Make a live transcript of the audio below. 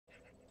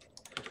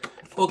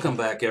Welcome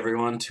back,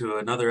 everyone, to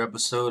another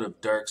episode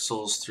of Dark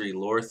Souls 3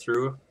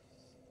 Lorethrough.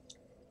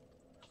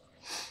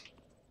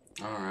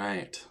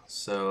 Alright,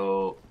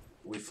 so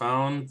we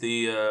found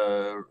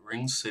the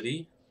Ring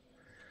City,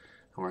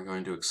 and we're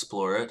going to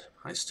explore it.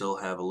 I still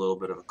have a little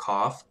bit of a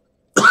cough,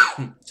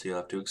 so you'll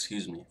have to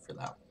excuse me for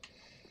that.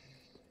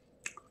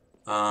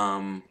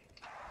 I'm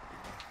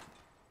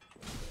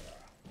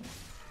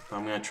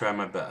going to try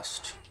my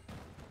best.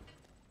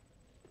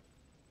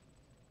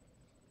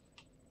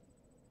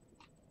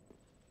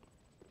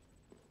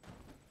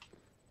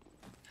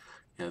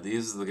 Yeah,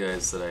 these are the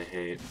guys that I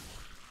hate.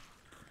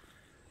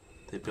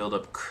 They build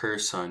up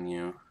curse on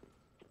you.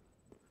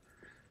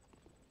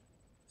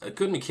 A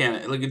good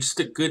mechanic, like just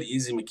a good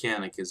easy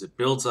mechanic, is it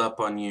builds up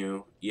on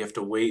you. You have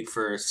to wait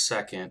for a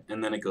second,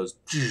 and then it goes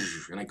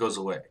and it goes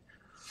away.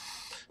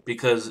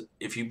 Because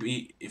if you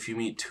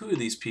meet two of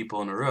these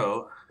people in a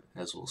row,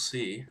 as we'll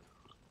see,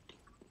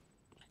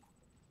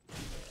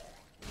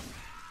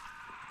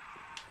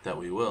 that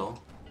we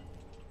will.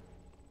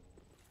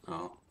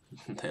 Oh,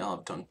 they all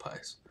have tongue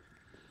pies.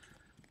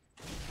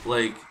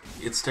 Like,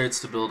 it starts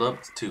to build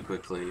up too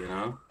quickly, you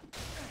know?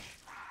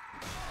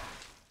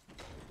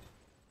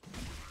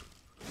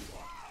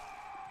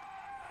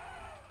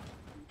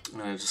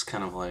 And it's just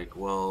kind of like,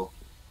 well,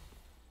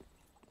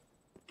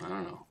 I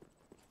don't know.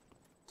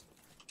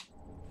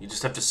 You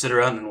just have to sit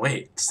around and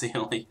wait. It's the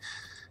only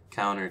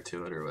counter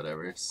to it or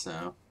whatever.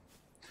 So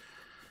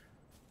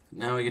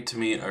now we get to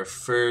meet our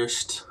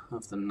first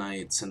of the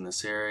knights in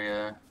this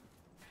area.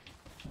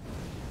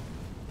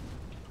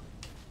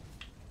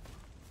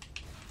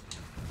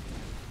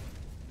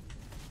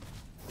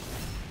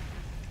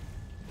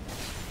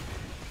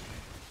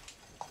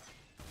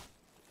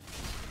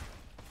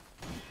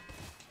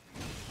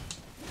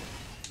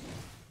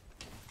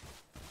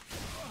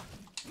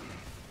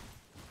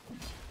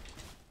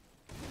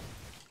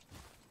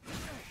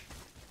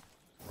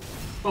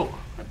 Oh,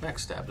 I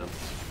backstabbed him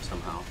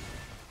somehow.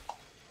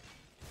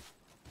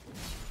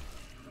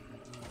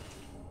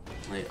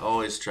 They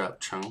always drop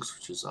chunks,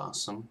 which is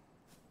awesome.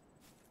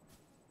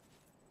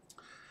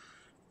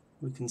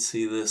 We can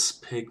see this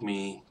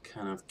pygmy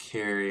kind of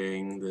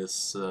carrying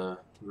this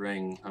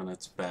ring on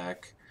its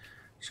back,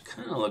 which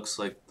kind of looks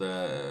like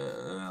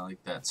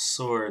that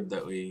sword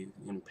that we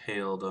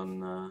impaled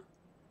on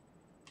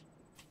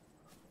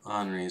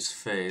Henri's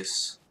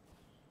face.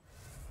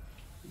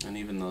 And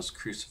even those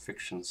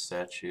crucifixion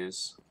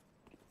statues.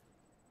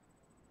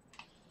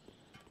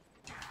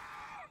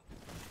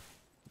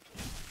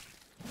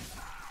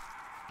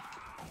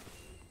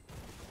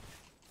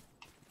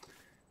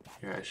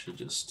 Here, I should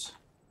just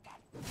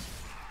kill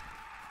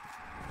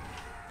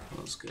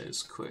those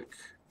guys quick.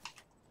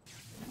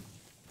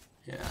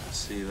 Yeah,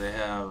 see, they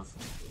have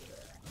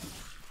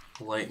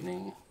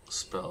lightning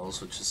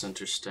spells, which is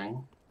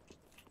interesting.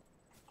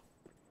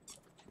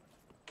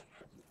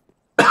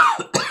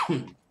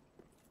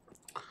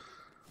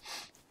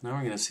 Now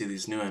we're going to see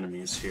these new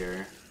enemies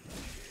here,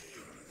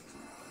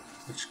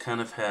 which kind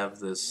of have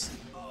this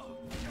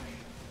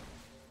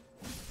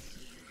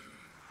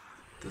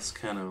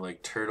kind of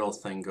like turtle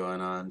thing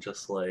going on,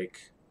 just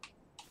like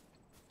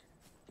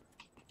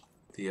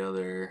the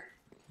other,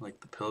 like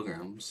the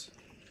pilgrims.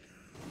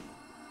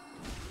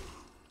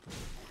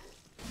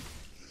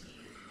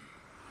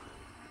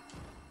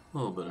 A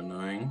little bit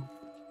annoying.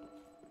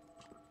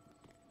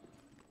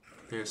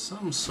 There's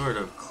some sort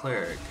of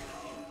cleric.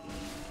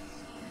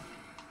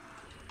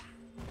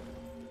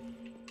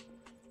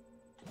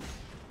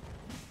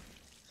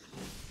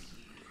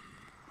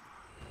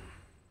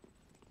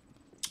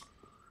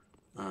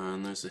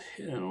 And there's a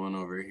hidden one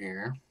over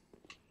here.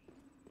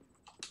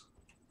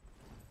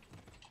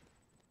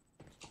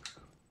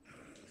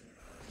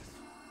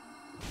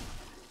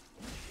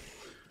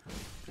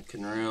 I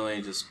can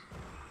really just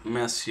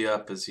mess you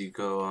up as you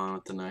go on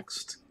with the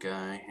next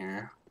guy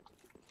here.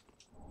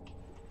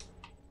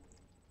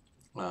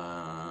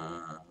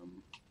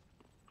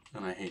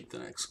 And I hate the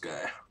next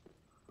guy. In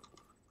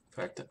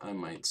fact, I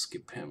might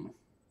skip him.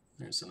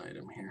 There's an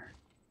item here.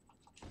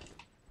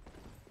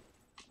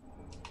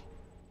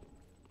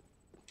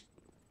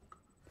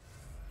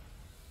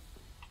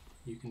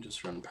 You can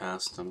just run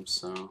past him,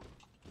 so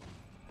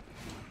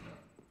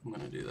I'm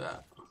gonna do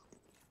that.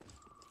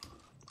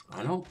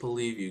 I don't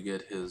believe you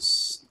get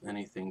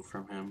anything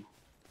from him.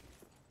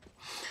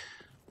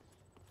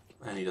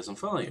 And he doesn't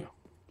follow you.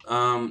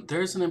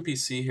 There's an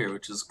NPC here,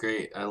 which is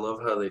great. I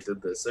love how they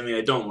did this. I mean,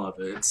 I don't love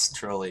it. It's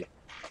trolly.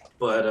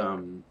 But,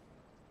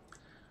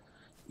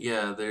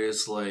 yeah,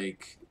 there's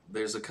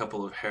a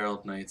couple of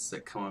Herald Knights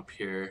that come up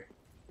here.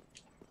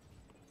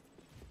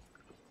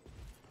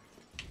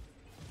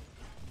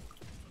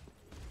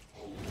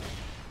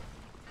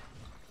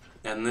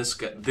 And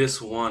this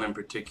one in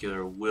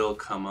particular will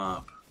come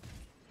up.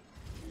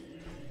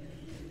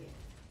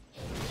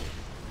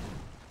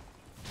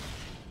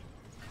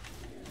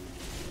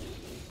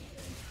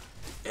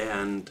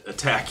 And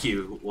attack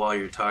you while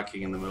you're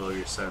talking in the middle of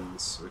your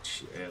sentence,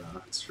 which, you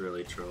know, it's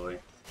really trolly.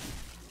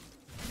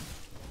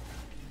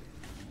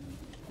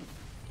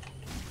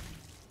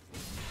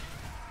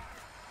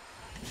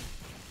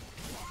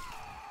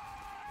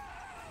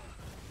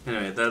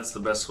 Anyway, that's the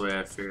best way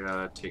I figured out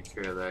how to take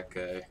care of that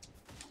guy.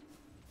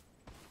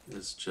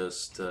 Is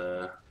just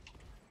lure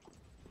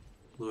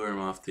him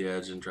off the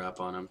edge and drop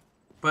on him.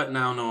 But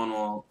now no one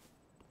will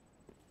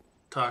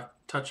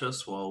touch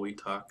us while we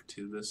talk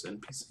to this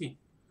NPC.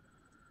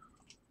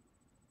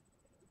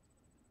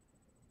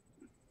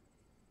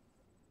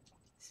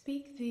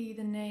 Speak thee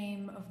the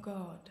name of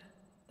God,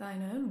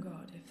 thine own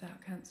God, if thou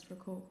canst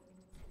recall.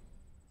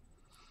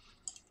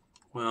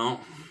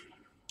 Well,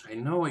 I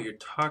know what you're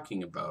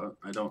talking about.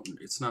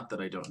 It's not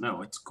that I don't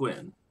know. It's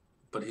Gwyn,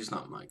 but he's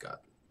not my god.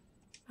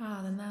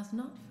 Ah, then thou'st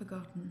not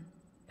forgotten.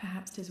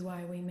 Perhaps 'tis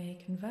why we may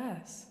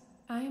converse.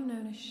 I am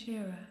known as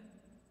Shira,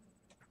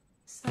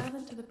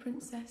 servant to the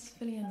Princess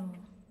Filianor,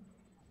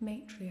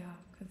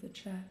 matriarch of the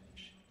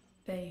Church.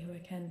 They who are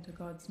ken to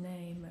God's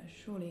name are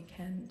surely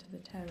ken to the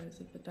terrors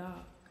of the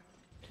dark.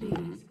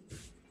 Please,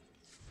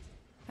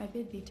 I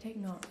bid thee take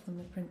not from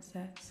the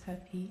princess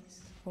her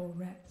peace or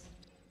rest.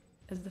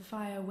 As the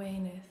fire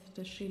waneth,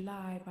 does she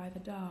lie by the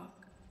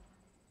dark,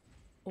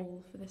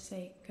 all for the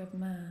sake of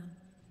man.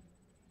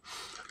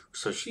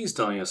 So she's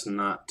telling us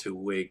not to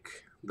wake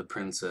the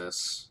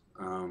princess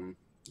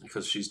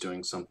because she's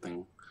doing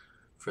something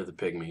for the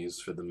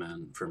pygmies, for the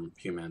men, for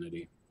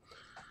humanity.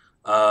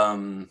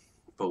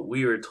 But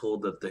we were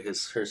told that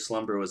her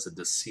slumber was a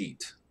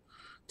deceit,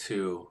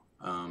 too,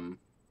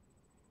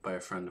 by a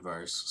friend of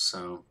ours.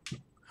 So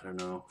I don't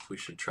know if we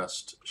should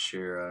trust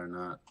Shira or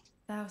not.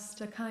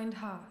 Thou'st a kind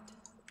heart to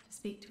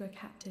speak to a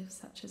captive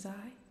such as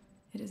I.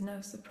 It is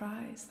no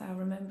surprise thou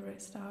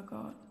rememberest our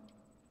God.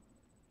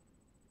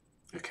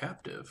 A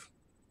captive?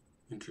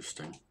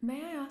 Interesting.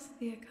 May I ask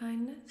thee a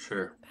kindness?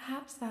 Sure.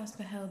 Perhaps thou'st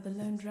beheld the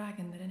lone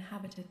dragon that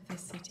inhabiteth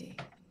this city.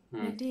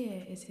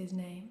 Nadir is his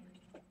name,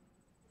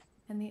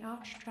 and the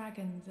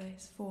arch-dragons are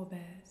his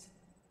forebears.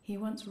 He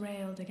once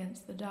railed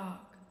against the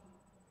dark,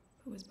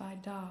 but was by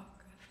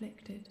dark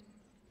afflicted.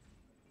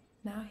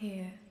 Now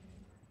here,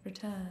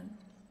 returned,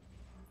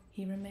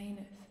 he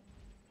remaineth,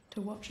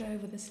 to watch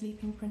over the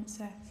sleeping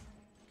princess,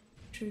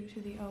 true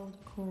to the old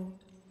accord.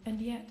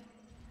 And yet,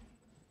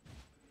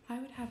 I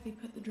would have thee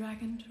put the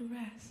dragon to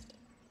rest,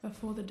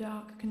 before the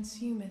dark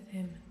consumeth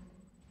him,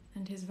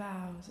 and his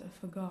vows are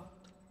forgot.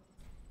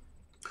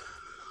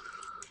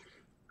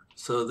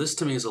 So this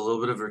to me is a little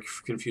bit of a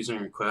confusing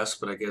request,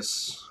 but I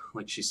guess,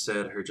 like she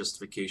said, her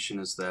justification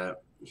is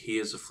that he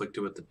is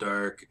afflicted with the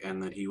dark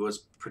and that he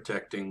was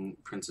protecting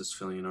Princess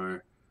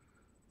Filianor,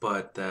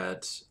 but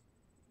that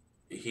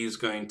he's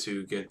going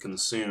to get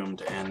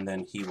consumed and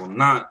then he will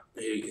not,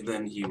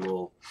 then he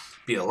will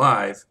be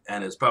alive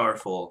and is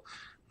powerful,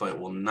 but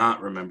will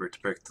not remember to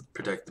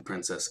protect the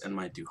princess and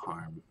might do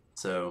harm.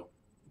 So,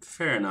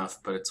 fair enough,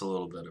 but it's a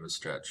little bit of a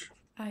stretch.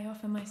 I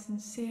offer my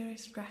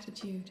sincerest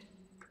gratitude,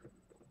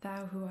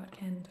 thou who art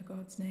ken to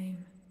God's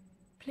name.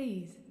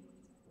 Please,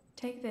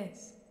 take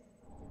this.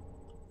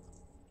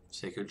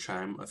 Sacred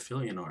Chime of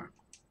Filianor.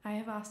 I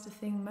have asked a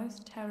thing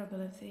most terrible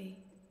of thee.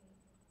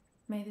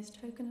 May this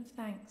token of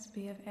thanks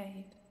be of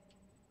aid.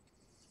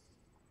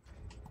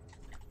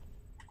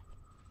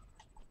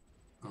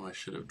 Oh, I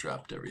should have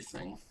dropped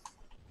everything.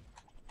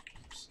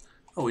 Oops.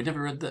 Oh, we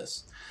never read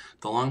this.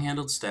 The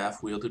long-handled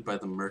staff wielded by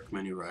the murk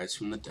men who rise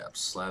from the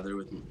depths, slathered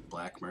with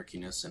black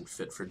murkiness and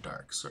fit for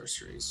dark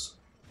sorceries.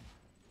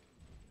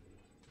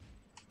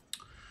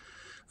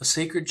 A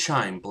sacred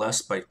chime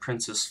blessed by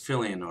Princess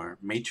Filianor,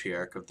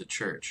 matriarch of the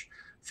Church.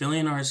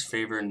 Filianor's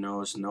favor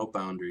knows no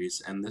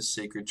boundaries, and this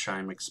sacred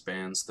chime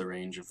expands the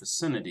range of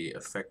vicinity,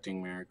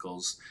 affecting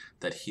miracles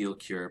that heal,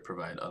 cure,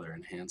 provide other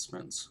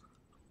enhancements.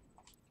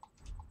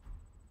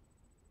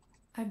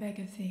 I beg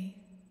of thee,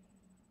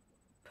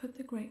 put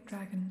the great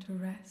dragon to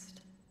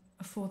rest,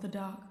 afore the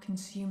dark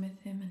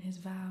consumeth him and his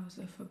vows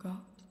are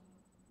forgot.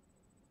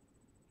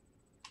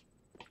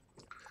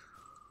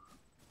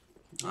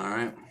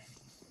 Alright,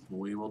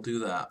 we will do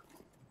that.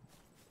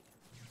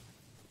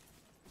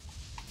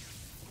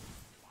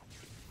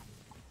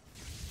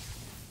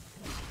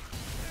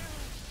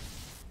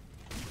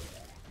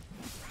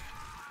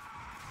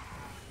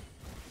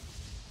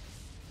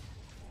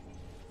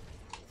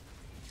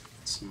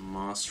 Some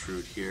moss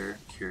fruit here,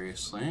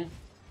 curiously.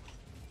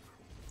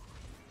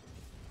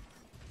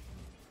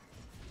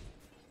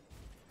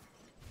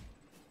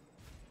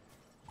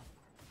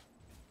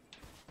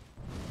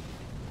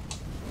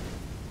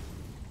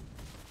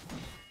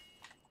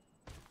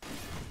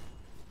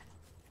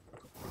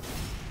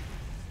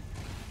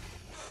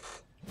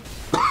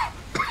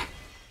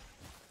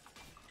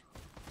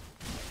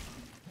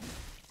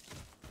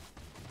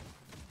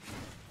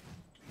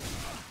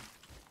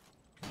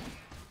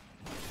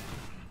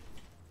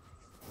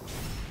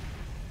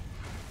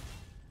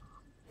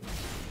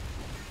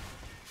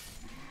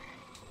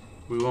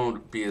 We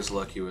won't be as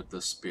lucky with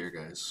this spear,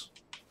 guys.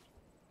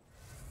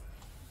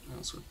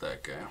 That's with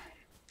that guy.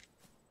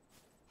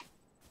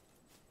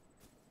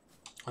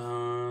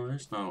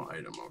 There's no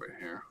item over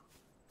here.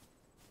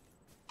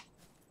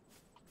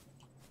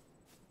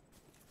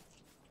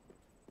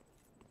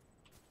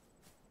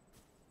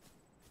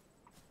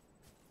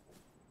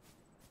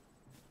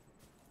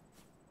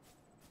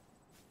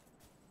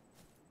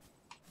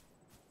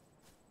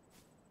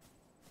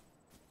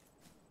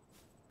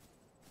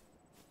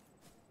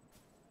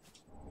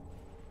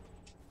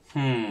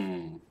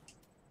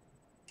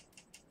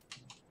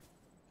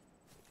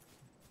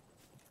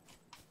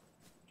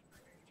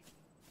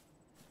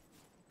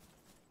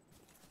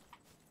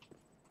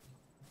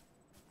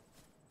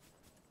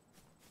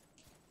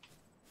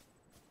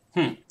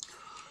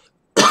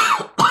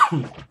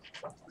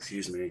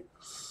 Excuse me.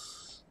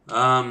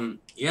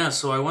 Yeah,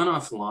 so I went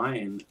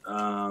offline.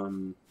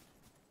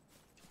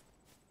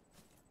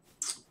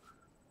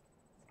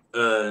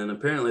 And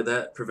apparently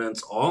that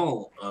prevents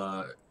all,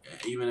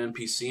 even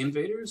NPC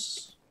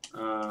invaders.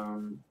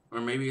 Or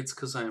maybe it's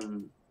because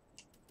I'm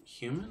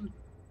human?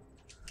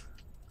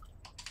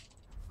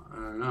 I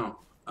don't know.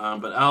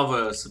 But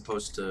Alva is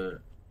supposed to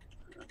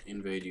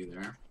invade you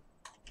there.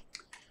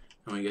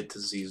 And we get to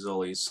see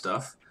Zoli's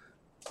stuff.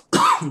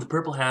 The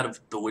purple hat of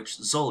the witch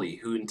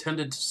Zoli, who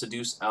intended to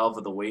seduce Alva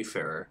the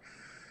Wayfarer,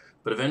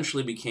 but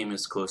eventually became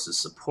his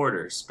closest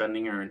supporter,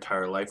 spending her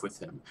entire life with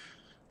him.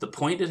 The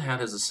pointed hat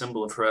is a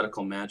symbol of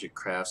heretical magic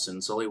crafts,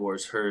 and Zoli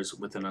wears hers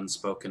with an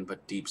unspoken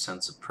but deep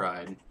sense of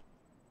pride.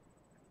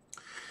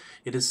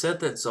 It is said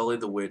that Zoli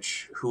the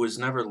witch, who was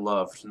never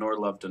loved nor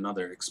loved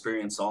another,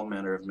 experienced all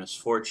manner of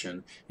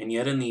misfortune, and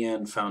yet in the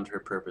end found her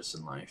purpose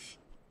in life.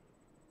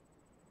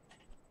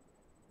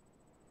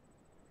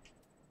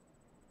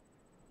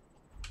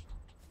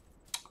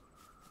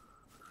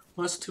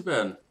 Well, that's too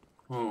bad.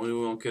 Well, we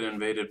won't get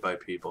invaded by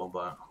people,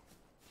 but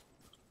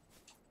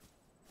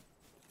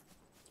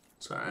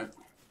it's alright.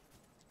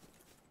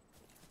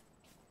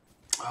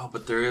 Oh,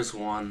 but there is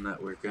one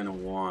that we're gonna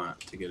want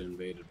to get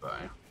invaded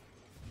by.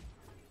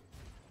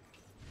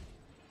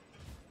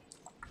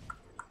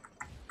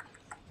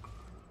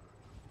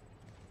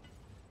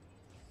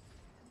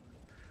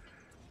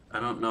 I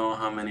don't know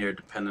how many are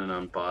dependent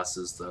on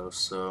bosses, though,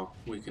 so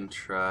we can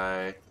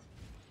try.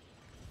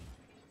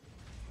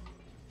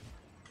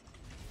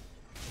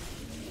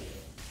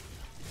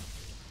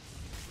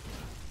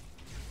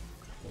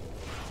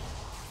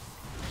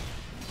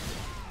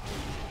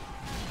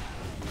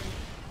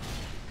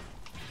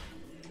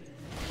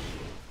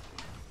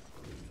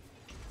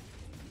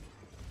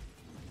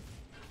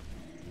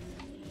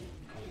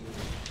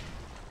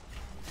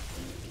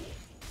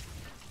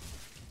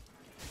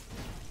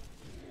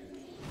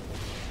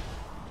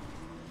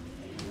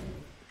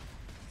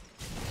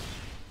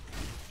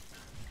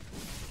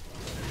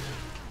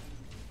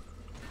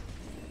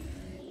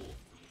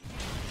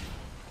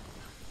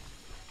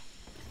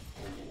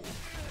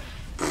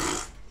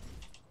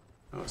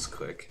 That was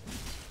quick.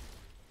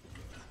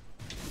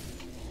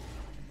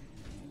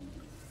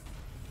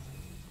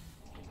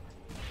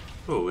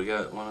 Oh, we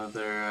got one of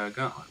their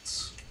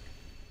gauntlets.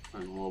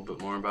 And a little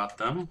bit more about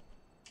them.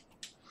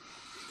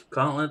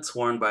 Gauntlets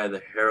worn by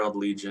the Herald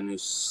Legion who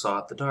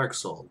sought the Dark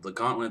Soul. The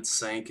gauntlets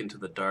sank into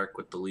the dark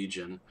with the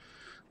Legion,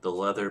 the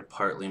leather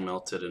partly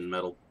melted and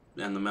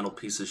the metal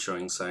pieces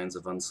showing signs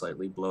of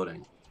unsightly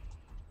bloating.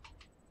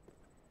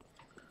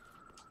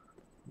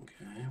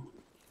 Okay.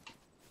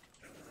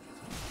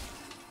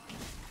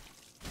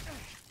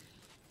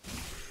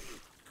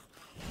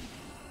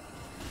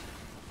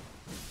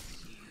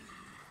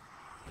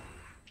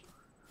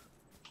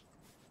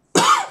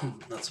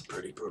 That's a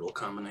pretty brutal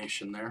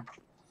combination there.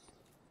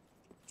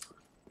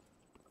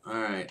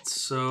 Alright,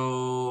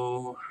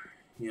 so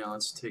yeah,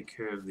 let's take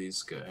care of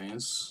these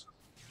guys.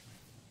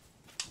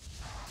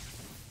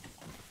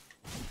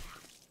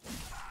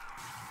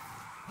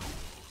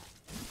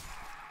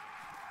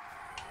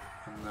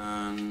 And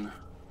then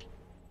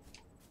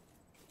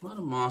a lot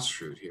of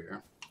moss root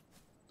here.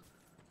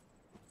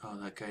 Oh,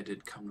 that guy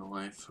did come to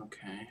life.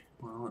 Okay,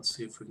 well, let's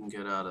see if we can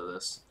get out of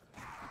this.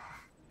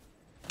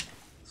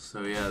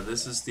 So yeah,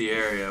 this is the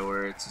area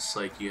where it's just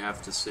like you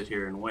have to sit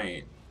here and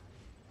wait.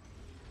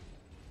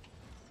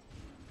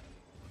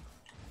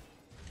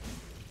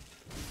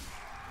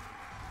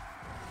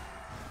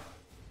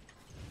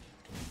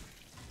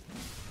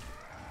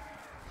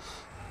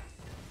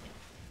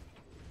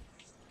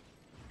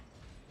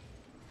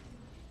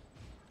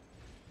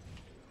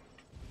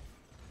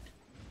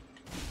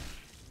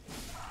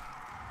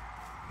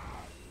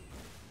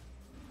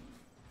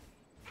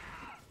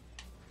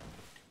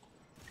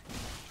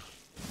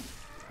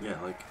 Yeah,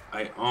 like,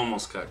 I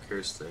almost got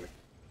cursed there.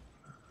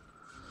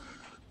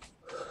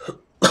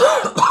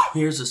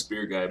 Here's a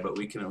spear guy, but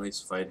we can at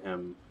least fight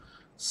him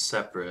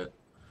separate.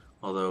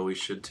 Although we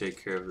should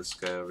take care of this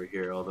guy over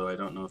here. Although I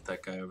don't know if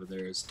that guy over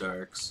there is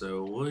dark.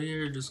 So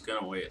we're just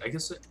gonna wait. I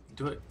guess,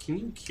 can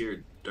you cure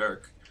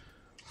dark?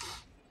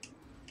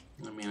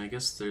 I mean, I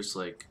guess there's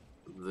like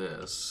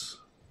this.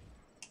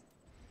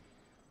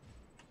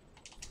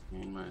 I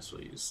mean, might as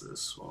well use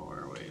this while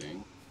we're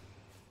waiting.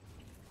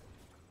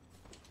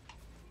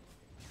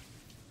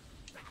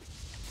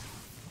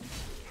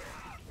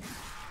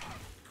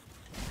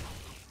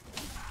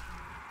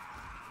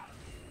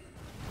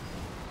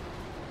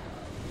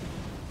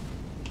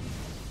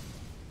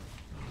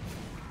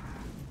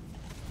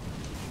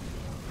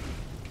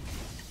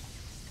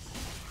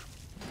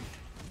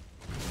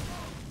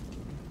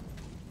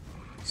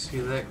 See,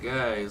 that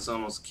guy is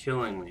almost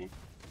killing me.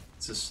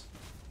 It's just...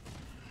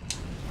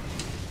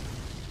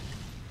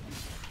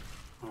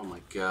 Oh my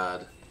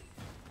god.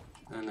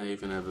 And I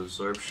even have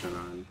absorption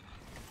on.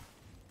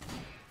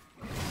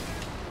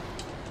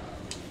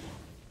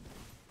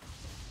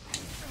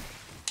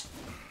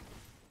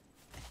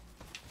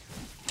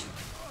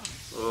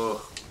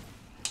 Oh.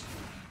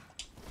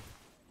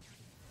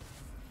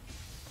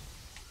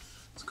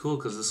 Cool,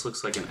 because this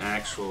looks like an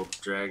actual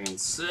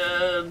dragon's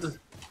head.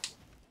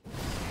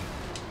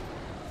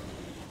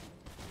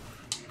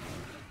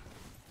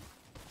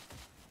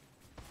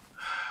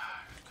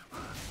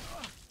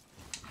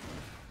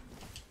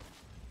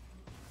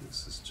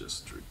 This is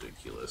just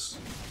ridiculous.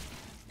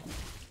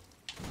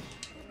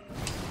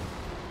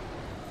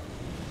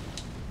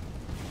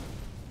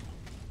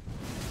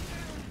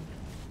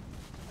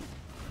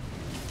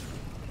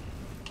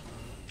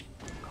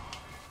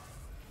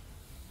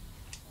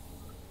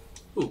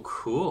 Oh,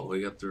 cool.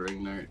 We got the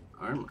ring knight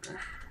armor.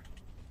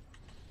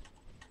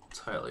 It's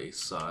highly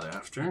sought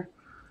after.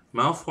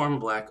 Malformed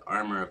black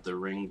armor of the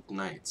ringed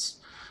knights.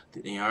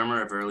 The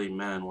armor of early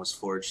men was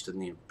forged in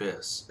the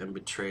abyss and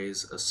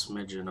betrays a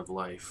smidgen of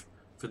life.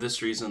 For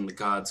this reason, the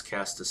gods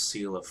cast a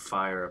seal of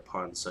fire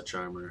upon such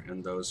armor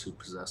and those who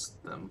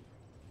possessed them.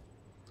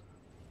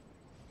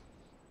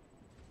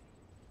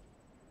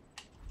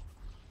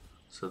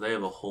 So they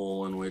have a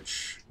hole in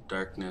which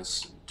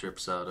darkness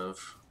drips out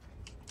of.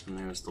 And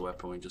there's the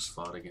weapon we just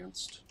fought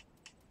against.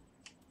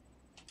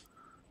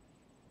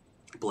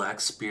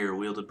 Black spear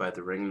wielded by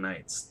the ringed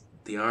knights.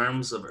 The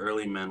arms of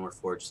early men were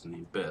forged in the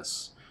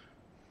abyss.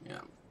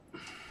 Yeah.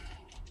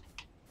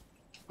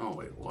 Oh,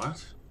 wait,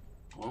 what?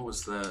 What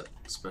was that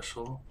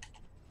special?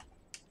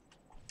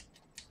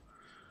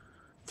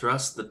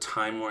 Thrust the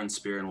time-worn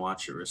spear and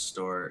watch it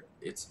restore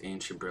its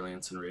ancient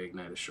brilliance and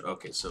reignite a show.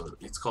 Okay, so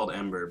it's called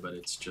Ember, but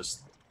it's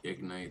just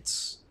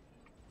ignites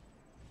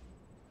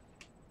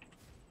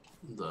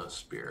the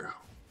spear.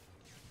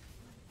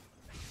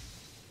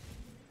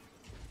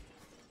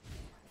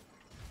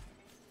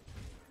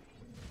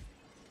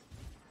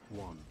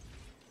 One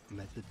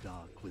met the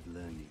dark with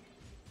learning,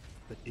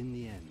 but in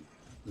the end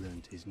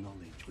learned his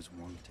knowledge was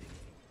wanting.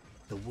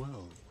 The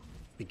world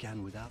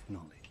began without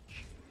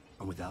knowledge,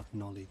 and without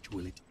knowledge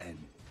will it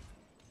end.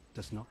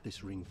 Does not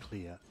this ring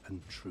clear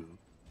and true?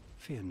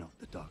 Fear not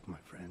the dark, my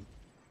friend,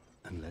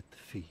 and let the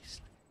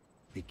feast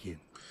begin.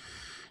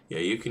 Yeah,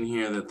 you can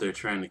hear that they're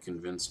trying to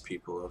convince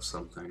people of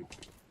something.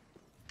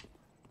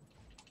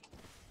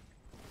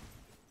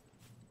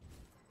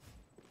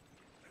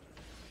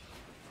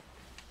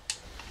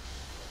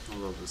 I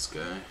love this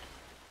guy.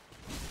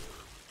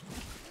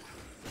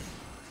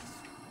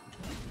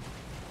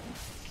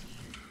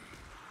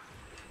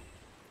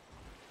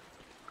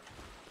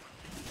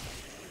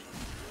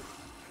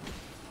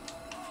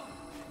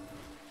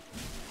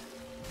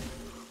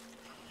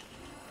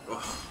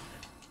 Oh.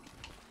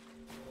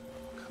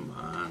 Come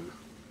on.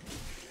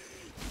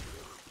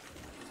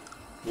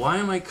 Why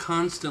am I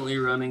constantly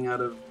running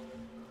out of...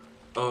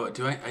 Oh, I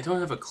don't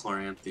have a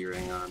Chloranthy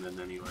ring on in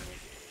any way.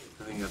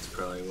 I think that's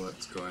probably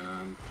what's going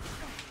on.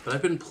 But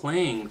I've been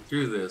playing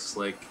through this,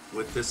 like,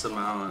 with this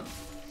amount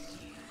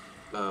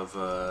of,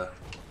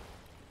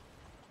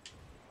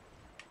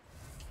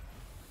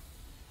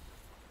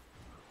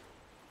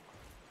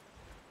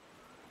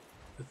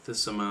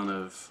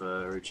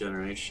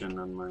 regeneration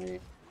on my,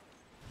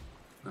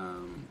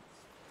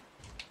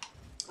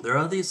 there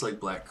are these, like,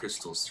 black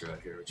crystals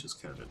throughout here, which is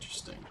kind of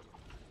interesting.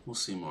 We'll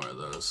see more of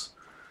those.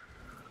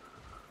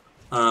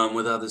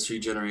 Without this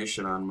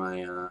regeneration on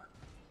my,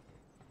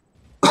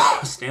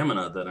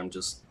 stamina, that I'm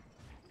just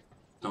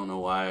don't know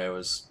why I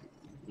was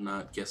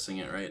not guessing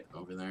it right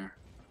over there.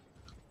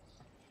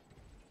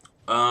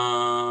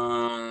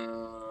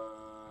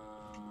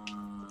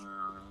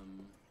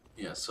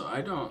 Yeah, so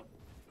I don't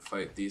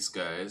fight these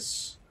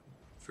guys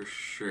for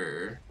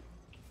sure.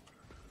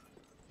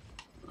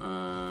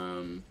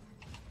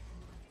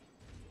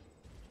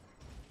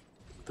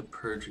 The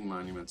purging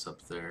monument's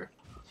up there.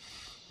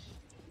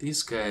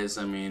 These guys,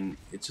 I mean,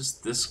 it's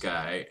just this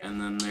guy,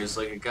 and then there's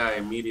like a guy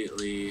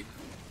immediately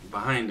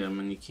behind him,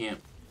 and you can't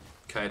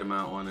kite him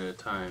out one at a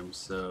time,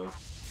 so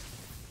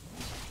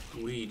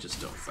we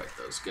just don't fight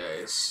those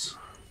guys.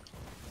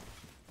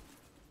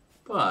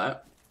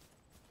 But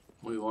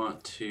we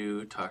want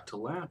to talk to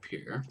Lap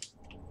here.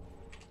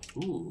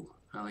 Ooh,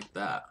 I like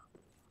that.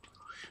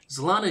 There's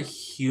a lot of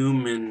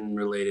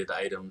human-related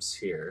items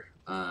here.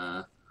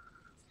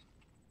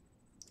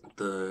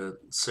 The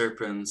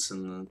serpents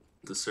and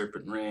the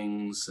serpent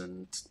rings,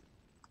 and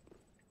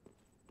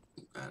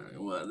I don't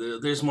know, well,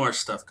 there's more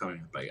stuff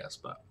coming up, I guess,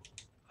 but...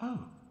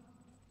 Oh,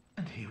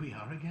 and here we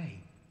are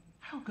again.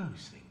 How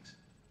goes things?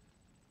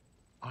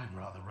 I'm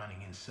rather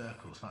running in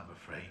circles, I'm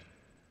afraid.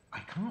 I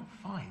can't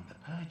find the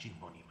purging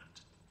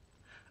monument,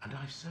 and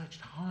I've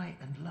searched high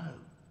and low.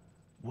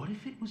 What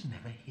if it was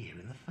never here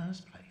in the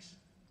first place?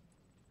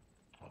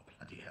 Oh,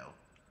 bloody hell.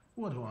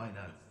 What do I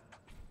know?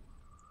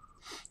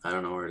 I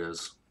don't know where it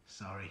is.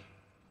 Sorry.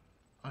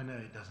 I know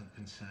it doesn't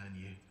concern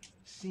you.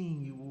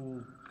 Seeing you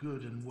all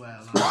good and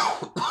well,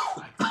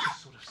 I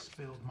just sort of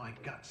spilled my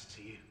guts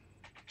to you.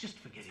 Just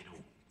forget it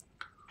all.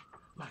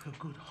 Like a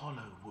good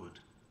hollow would.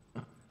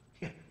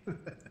 Yeah.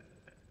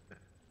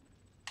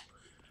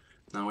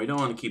 Now, we don't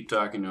want to keep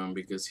talking to him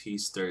because he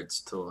starts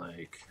to,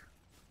 like...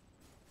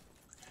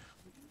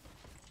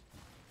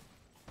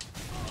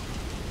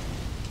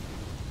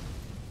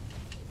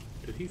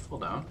 Did he fall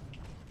down?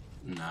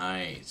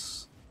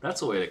 Nice.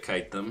 That's a way to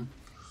kite them.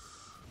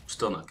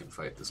 still not gonna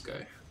fight this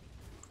guy.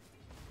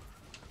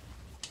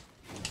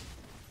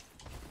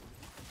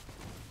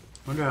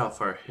 Wonder how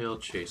far he'll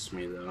chase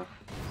me though.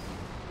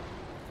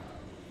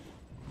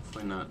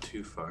 Hopefully not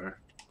too far.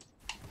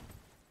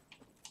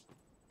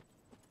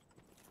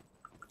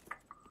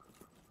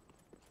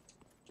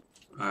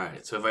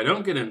 Alright, so if I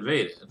don't get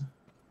invaded,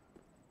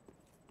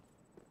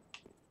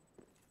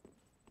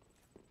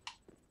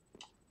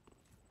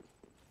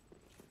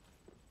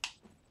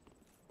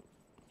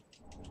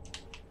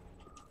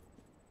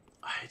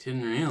 I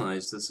didn't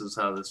realize this is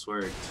how this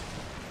worked.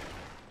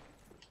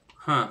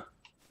 Huh.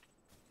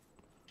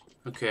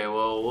 Okay,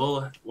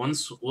 well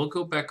we'll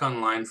go back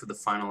online for the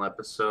final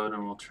episode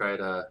and we'll try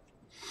to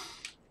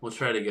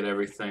get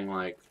everything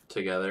like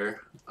together.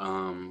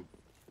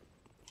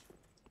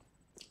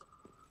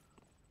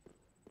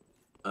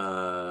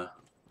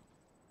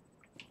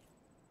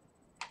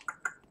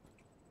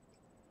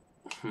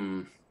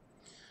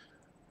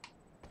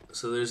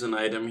 So there's an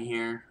item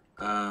here.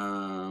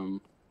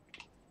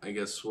 I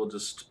guess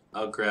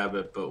I'll grab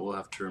it, but we'll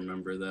have to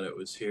remember that it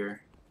was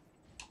here.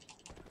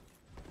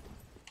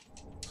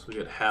 So we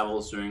get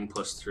Havel's Ring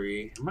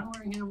 +3. Am I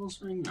wearing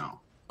Havel's Ring? No.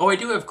 Oh, I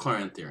do have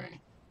Chloranthy Ring.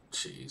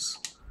 Jeez.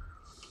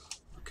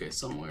 Okay,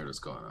 something weird is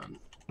going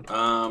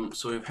on.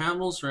 So we have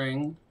Havel's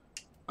Ring,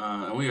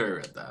 and we already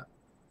read that.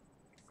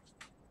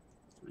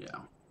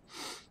 Yeah.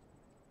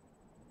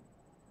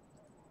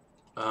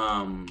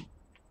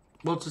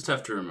 We'll just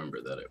have to remember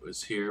that it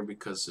was here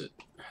because it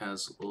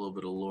has a little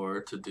bit of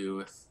lore to do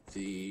with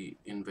the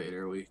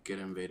invader. We get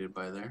invaded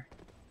by there.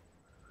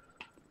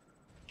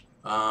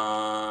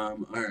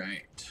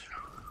 Alright.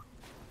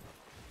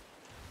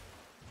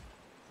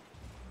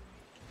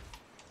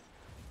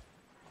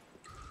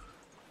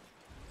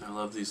 I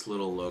love these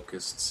little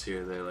locusts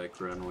here. They like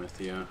run with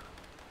you.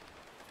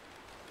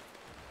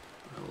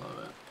 I love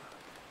it.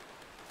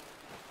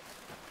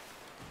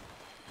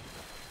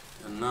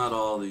 And not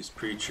all these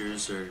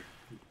preachers are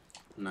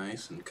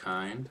nice and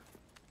kind.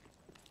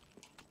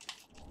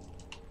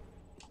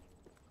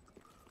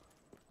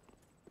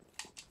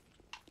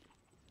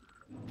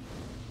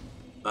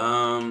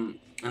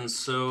 And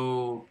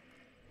so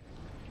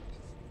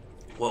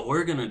what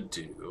we're gonna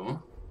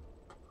do,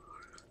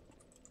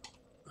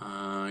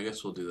 I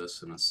guess we'll do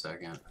this in a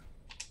second.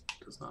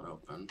 Does not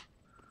open.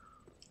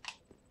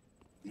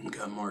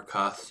 Got more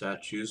Koth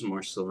statues,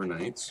 more Silver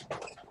Knights.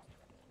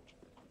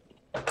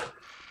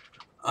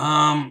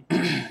 I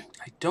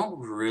don't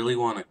really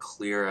want to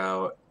clear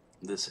out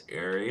this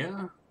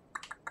area.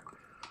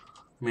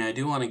 I mean, I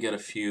do want to get a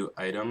few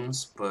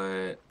items,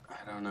 but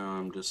I don't know,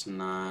 I'm just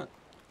not,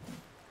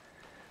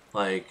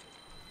 like...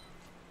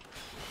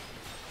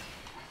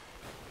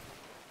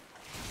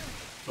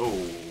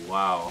 Oh,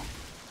 wow.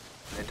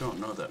 I don't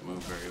know that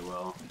move very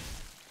well.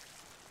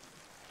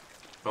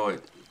 Oh,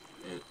 it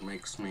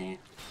makes me...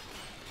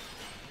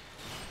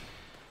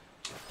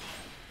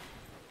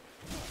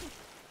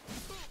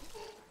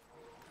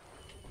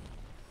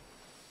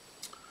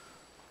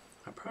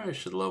 I probably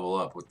should level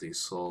up with these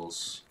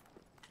souls.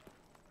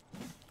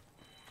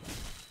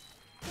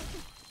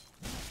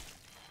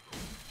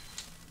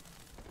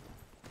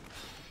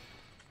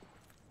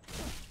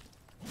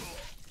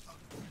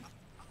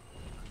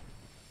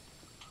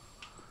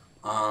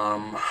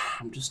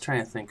 I'm just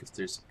trying to think if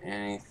there's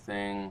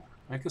anything.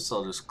 I guess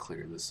I'll just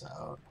clear this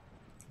out.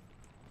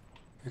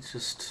 It's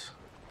just...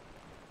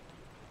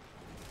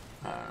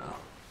 I don't know.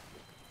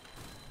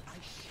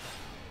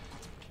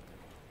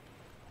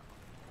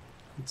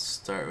 Let's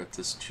start with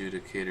this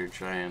Judicator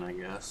Giant, I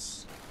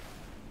guess.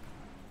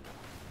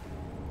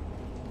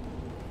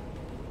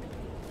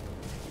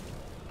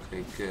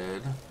 Okay,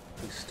 good.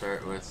 We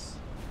start with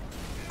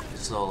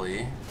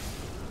Zully.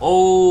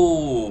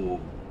 Oh!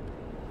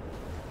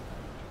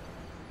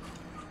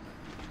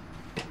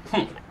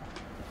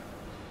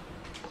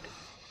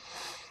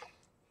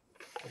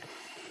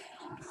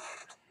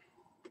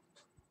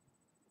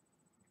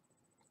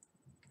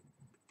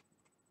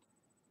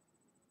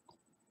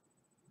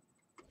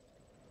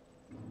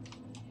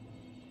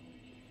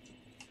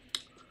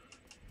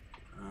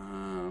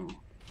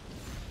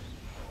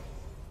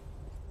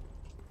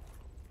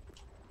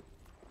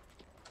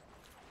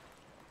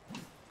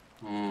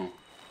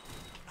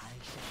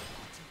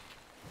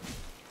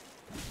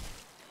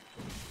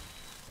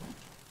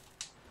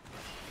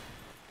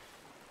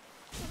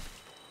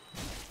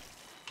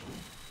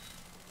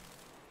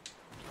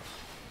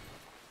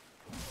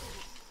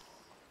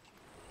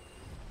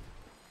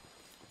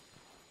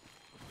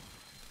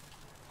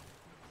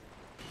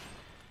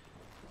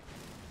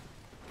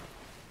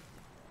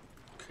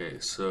 Okay,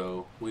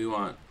 so we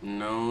want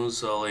no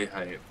Zully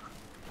hype.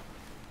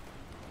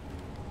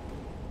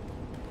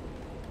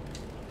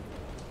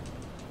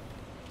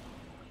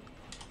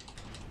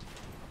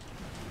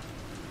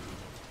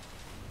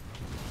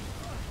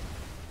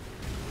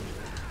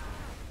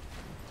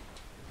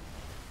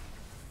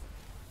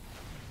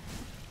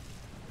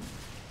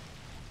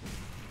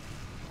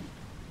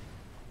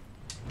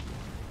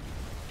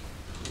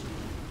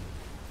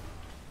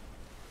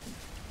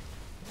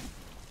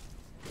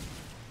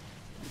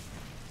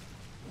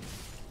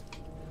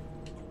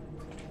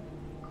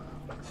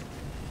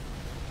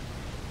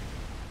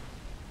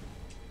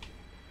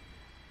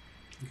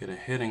 Get a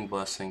hitting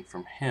blessing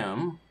from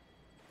him.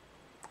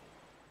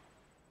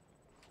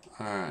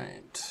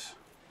 Alright.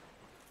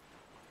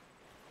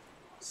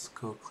 Let's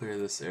go clear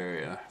this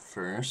area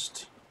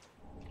first.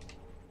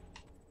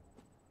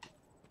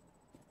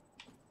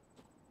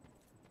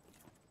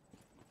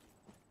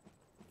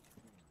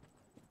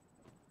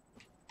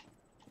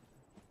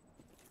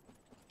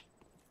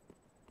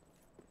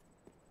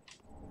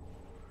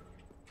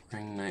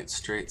 Ring Knight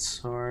Straight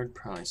Sword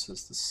probably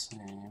says the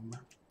same.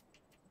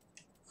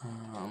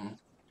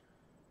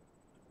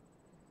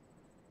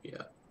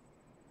 Yeah.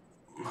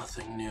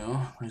 Nothing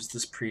new. There's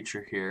this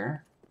preacher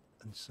here.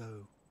 And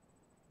so,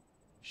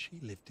 she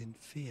lived in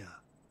fear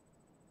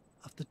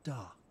of the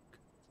dark,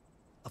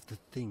 of the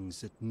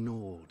things that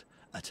gnawed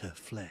at her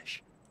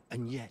flesh.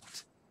 And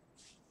yet,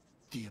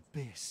 the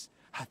abyss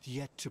hath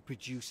yet to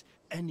produce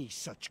any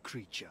such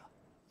creature.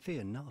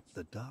 Fear not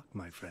the dark,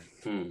 my friend,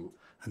 and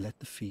let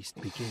the feast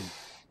begin.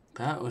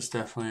 That was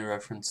definitely a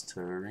reference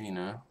to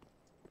Arena.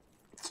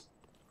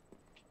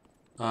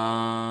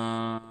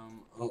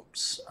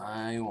 Oops,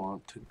 I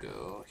want to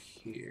go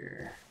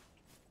here.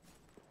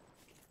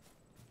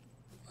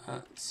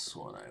 That's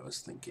what I was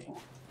thinking.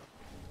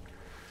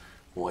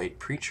 White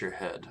Preacher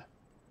Head.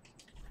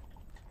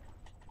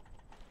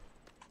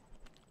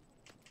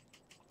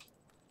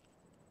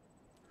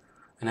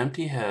 An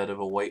empty head of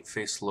a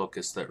white-faced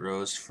locust that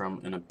rose from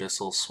an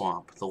abyssal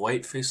swamp. The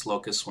white-faced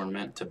locusts were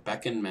meant to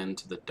beckon men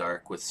to the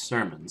dark with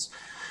sermons,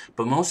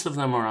 but most of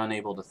them are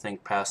unable to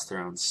think past their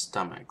own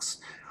stomachs.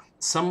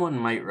 Someone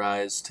might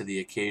rise to the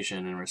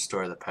occasion and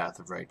restore the path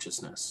of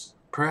righteousness.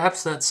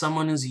 Perhaps that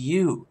someone is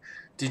you.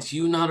 Did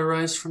you not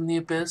arise from the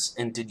abyss,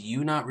 and did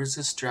you not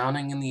resist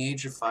drowning in the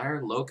age of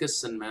fire?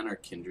 Locusts and men are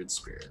kindred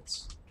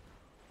spirits.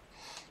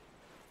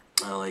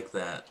 I like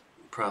that.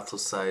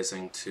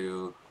 Prophesizing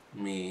to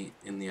me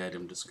in the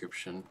item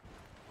description.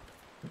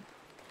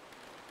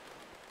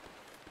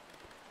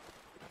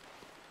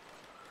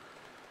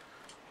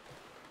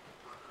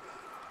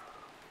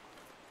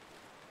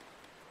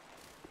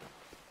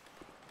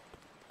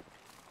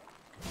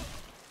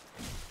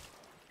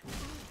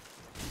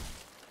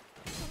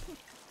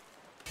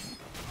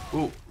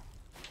 Ooh.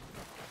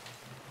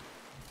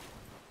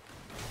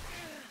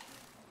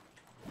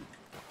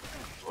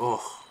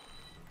 Oh.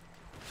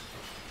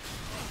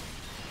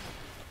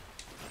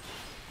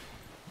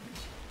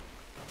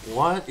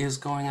 What is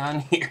going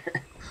on here?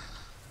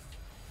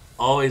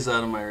 Always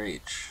out of my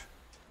reach.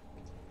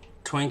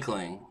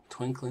 Twinkling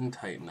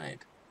Titanite.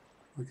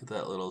 Look at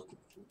that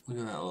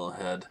little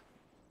head.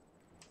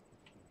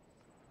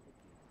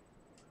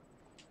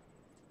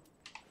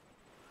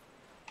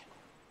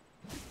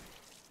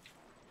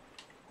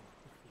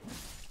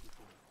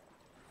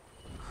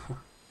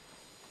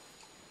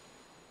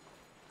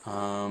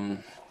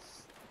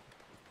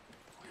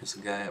 There's a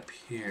guy up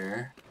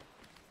here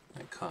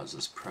that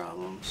causes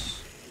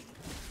problems.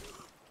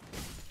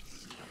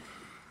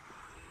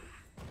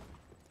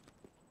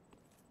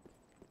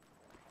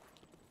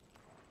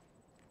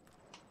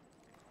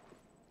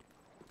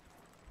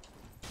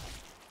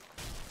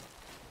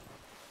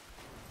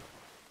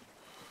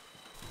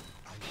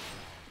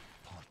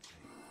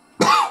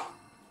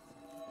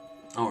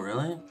 Oh,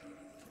 really?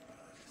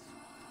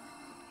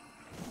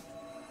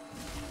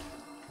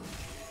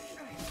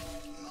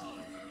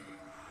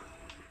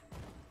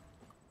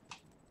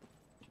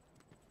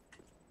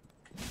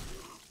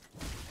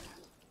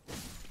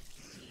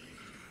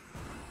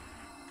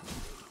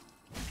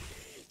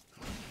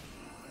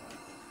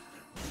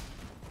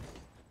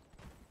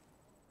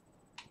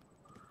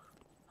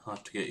 I'll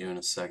have to get you in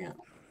a second.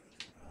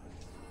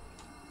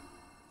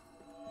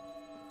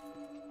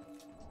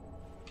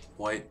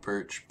 White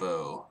birch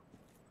bow.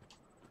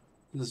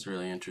 This is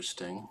really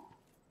interesting.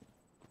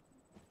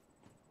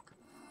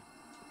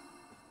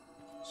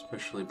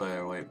 Especially by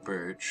our white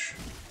birch.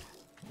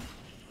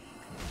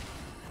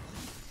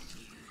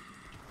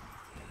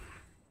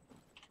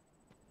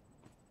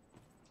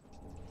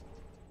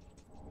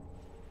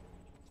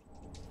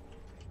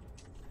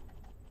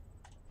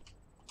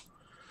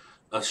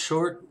 A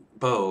short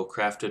bow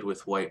crafted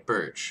with white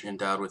birch,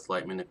 endowed with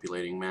light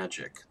manipulating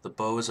magic. The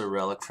bow is a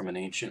relic from an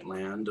ancient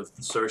land of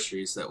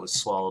sorceries that was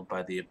swallowed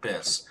by the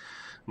abyss,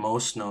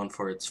 most known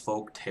for its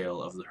folk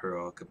tale of the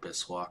heroic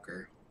abyss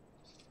walker.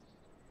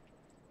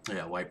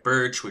 Yeah, white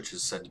birch, which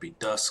is said to be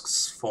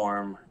dusk's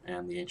form,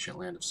 and the ancient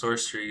land of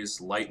sorceries,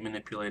 light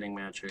manipulating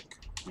magic.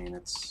 I mean,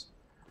 it's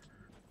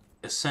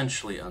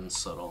essentially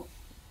unsubtle.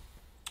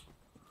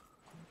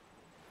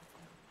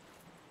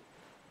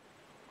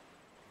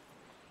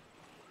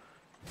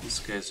 These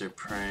guys are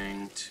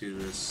praying to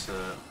this,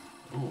 oh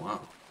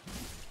wow.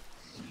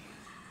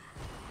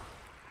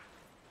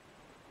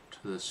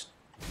 To this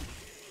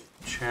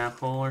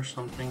chapel or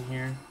something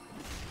here.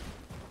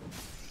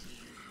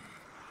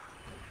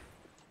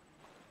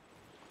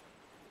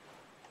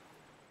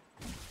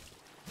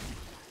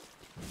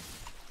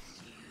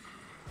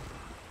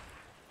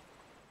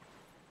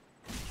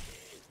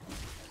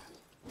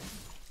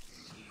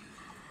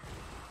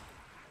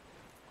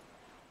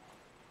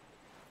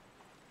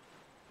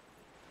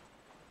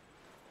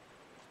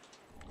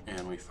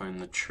 And we find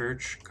the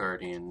Church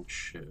Guardian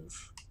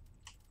Shiv.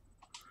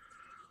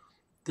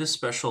 This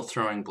special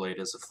throwing blade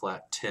has a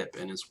flat tip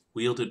and is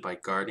wielded by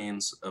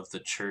guardians of the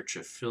Church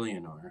of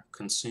Filianor.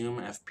 Consume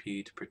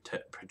FP to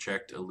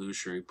project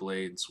illusory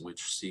blades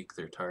which seek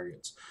their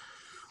targets.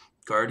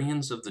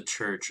 Guardians of the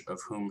Church,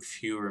 of whom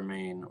few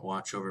remain,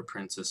 watch over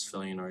Princess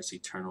Filianor's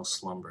eternal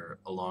slumber,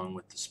 along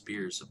with the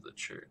spears of the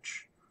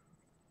Church.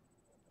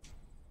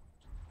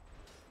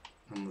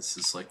 And this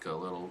is like a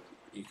little,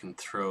 you can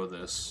throw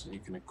this, you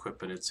can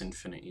equip it, it's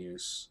infinite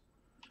use.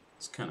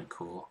 It's kind of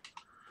cool.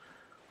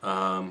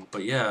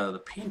 But yeah, the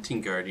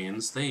Painting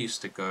Guardians, they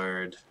used to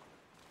guard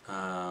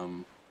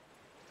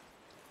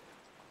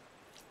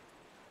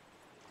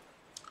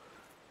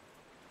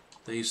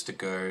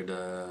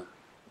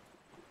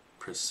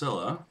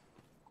Priscilla.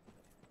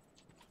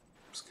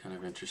 It's kind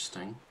of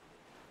interesting.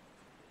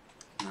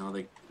 Now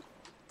the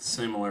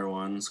similar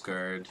ones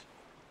guard.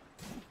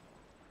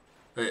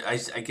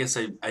 I guess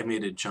I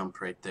made a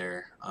jump right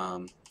there.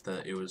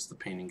 That it was the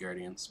Painting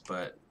Guardians,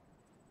 but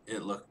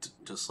it looked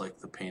just like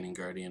the Painting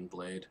Guardian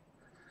blade.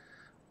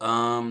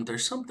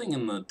 There's something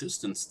in the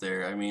distance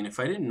there. I mean, if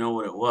I didn't know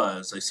what it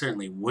was, I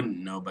certainly wouldn't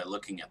know by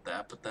looking at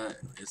that, but that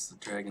is the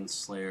Dragon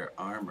Slayer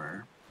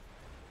armor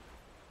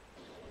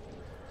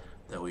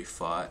that we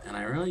fought, and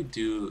I really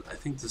do, I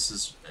think this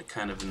is a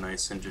kind of a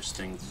nice,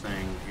 interesting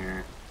thing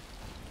here.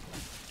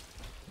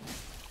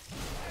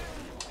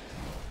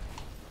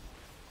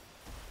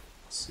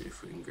 Let's see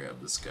if we can grab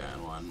this guy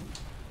in one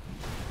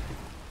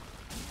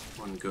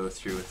go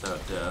through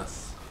without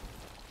death.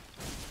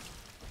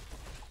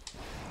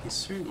 He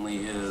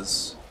certainly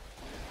is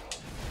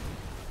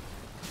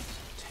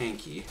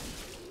tanky.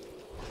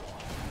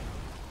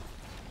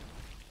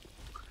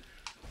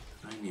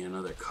 I need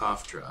another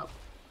cough drop.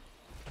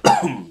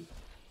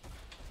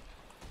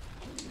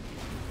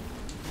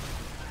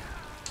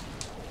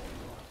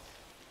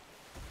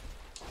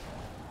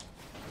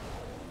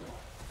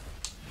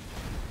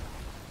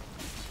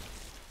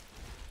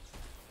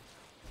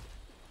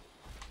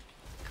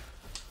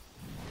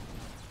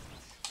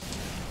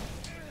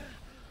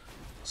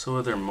 So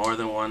are there more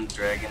than one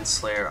Dragon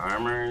Slayer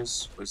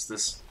armors? Was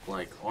this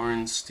like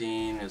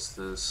Ornstein? Is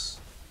this...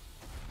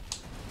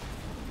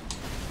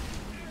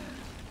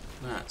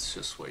 That's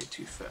just way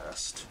too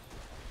fast.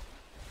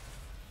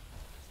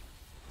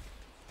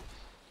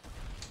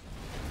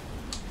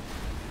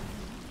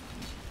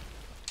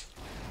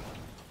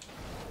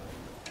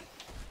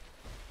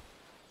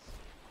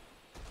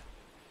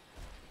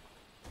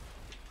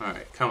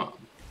 Alright, come on.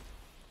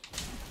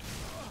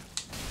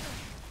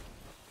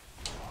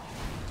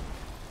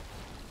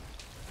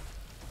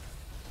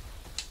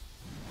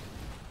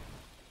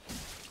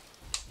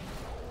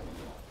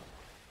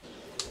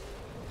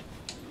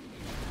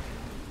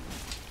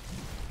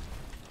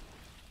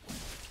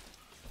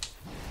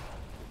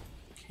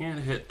 Can't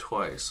hit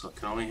twice, I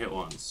can only hit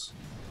once.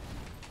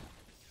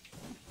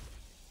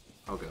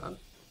 Oh god.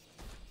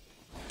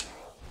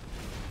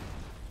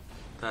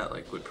 That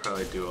like would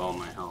probably do all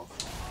my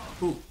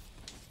health. Ooh.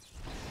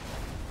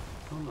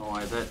 Don't know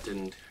why that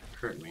didn't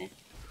hurt me.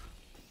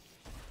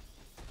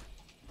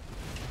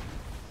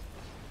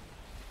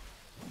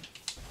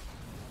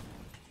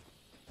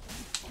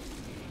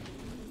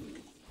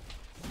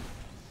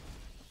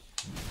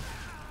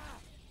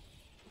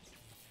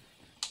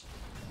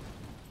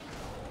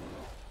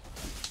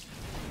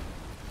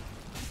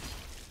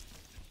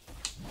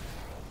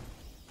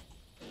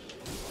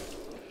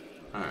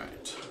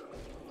 Alright.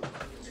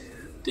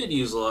 Did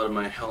use a lot of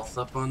my health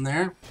up on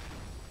there.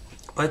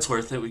 But it's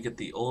worth it. We get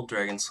the old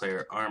Dragon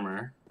Slayer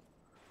armor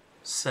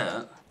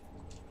set.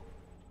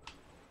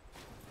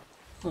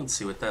 Let's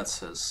see what that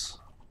says.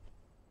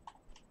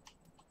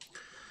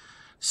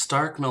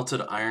 Stark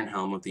melted iron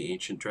helm of the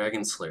ancient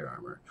Dragon Slayer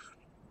armor.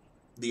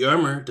 The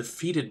armor,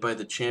 defeated by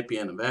the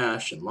champion of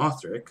Ash and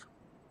Lothric,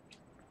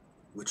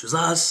 which was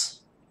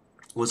us,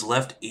 was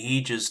left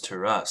ages to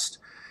rust,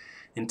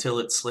 until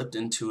it slipped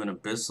into an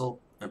abyssal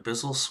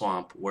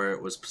swamp where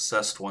it was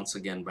possessed once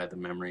again by the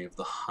memory of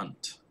the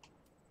hunt.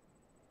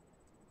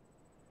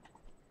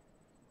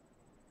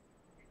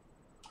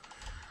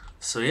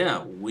 So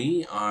yeah,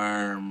 we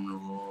are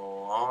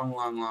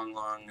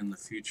long in the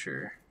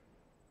future.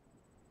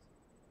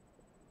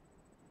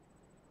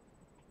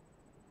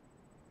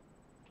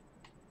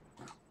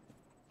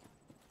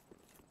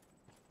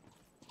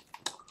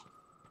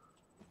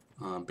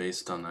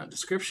 Based on that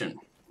description,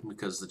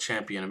 because the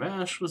champion of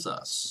Ash was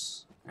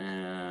us,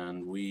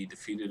 and we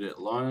defeated it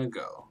long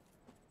ago,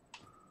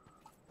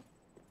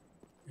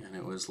 and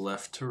it was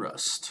left to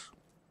rust.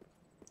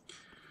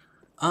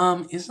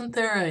 Isn't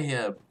there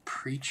a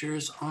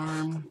preacher's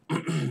arm,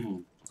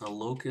 a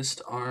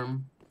locust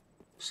arm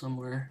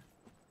somewhere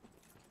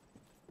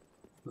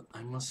that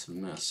I must have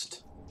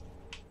missed?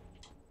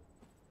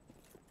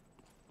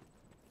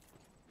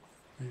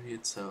 Maybe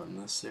it's out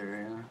in this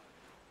area.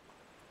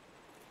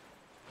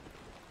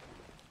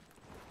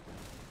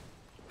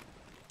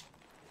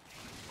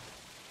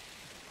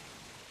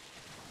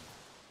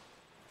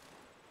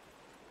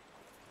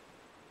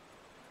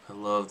 I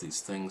love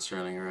these things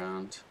running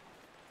around.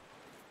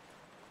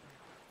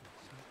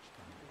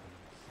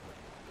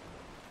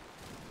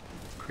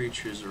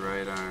 creature's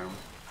right arm.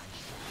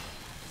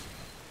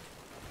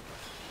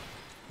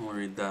 We'll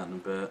read that in a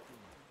bit.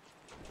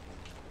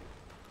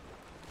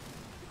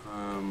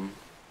 I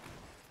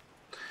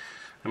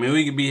mean,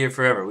 we could be here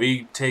forever.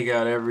 We could take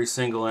out every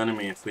single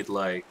enemy if we'd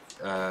like,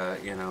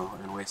 you know,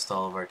 and waste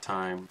all of our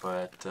time,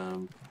 but,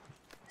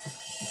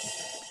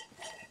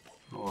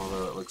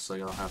 although it looks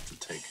like I'll have to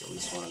take at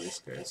least one of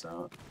these guys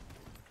out.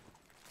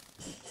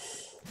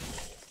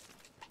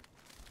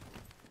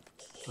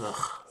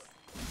 Ugh.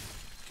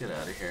 Get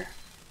out of here.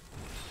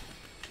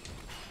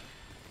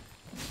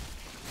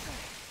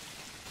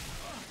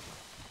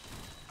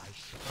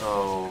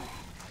 Oh.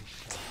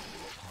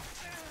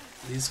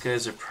 These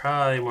guys are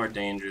probably more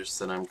dangerous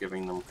than I'm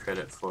giving them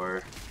credit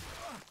for.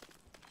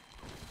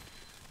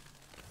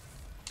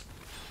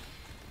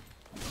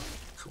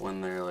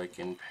 When they're like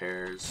in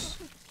pairs.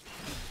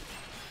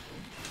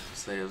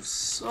 'Cause they have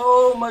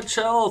so much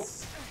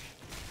health!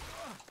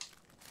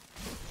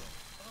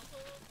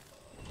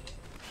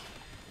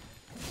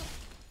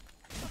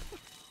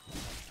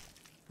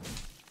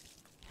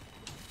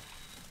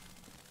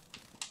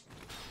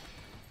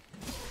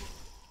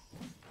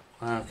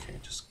 Okay,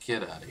 just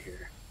get out of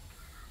here.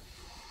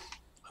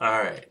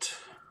 Alright.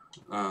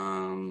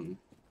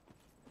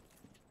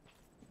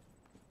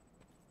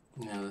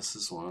 Yeah, this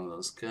is one of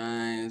those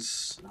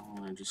guys. I'm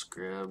gonna just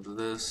grab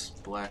this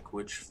Black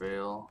Witch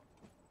Veil.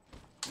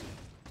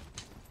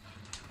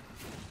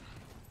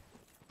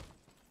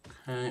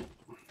 Okay.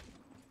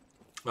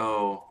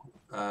 Oh,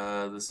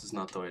 this is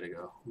not the way to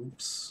go.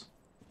 Oops.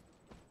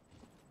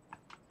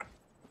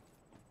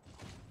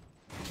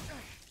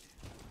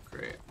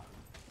 Great.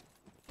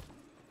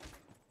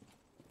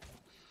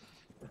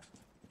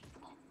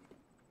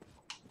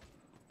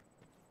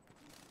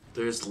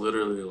 There's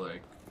literally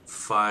like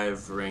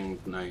 5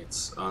 ringed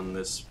knights on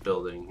this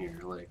building here.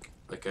 Like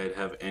I'd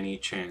have any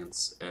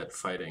chance at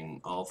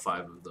fighting all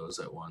 5 of those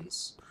at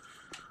once,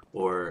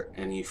 or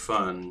any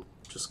fun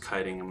just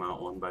kiting them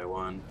out one by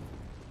one.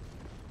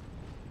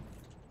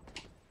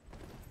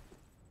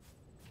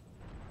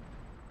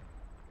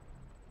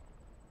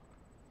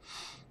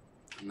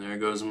 And there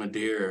goes my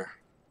deer.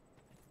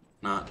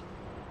 Not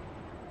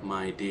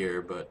my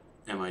deer, but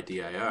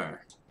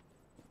M-I-D-I-R.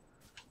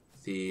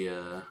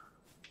 The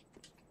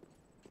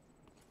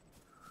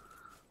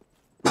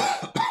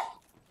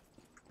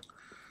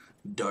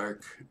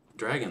dark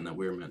dragon that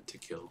we're meant to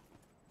kill.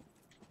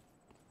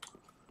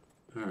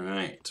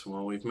 Alright,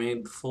 well, we've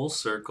made the full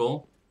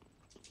circle.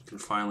 We can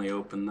finally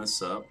open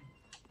this up.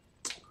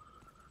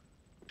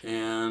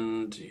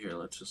 And here,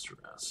 let's just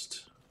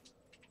rest.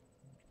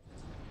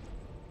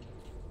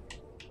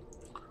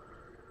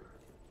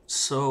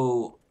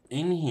 So,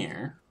 in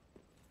here,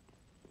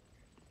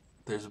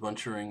 there's a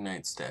bunch of Ring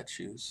Knight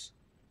statues.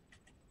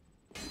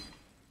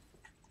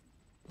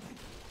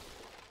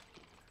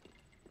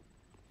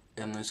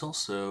 And there's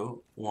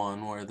also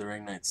one where the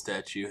Ring Knight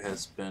statue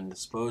has been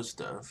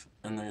disposed of,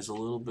 and there's a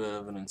little bit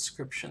of an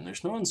inscription.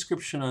 There's no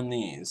inscription on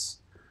these,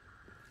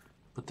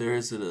 but there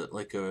is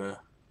like a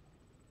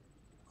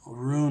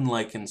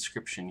rune-like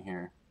inscription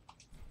here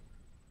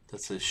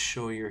that says,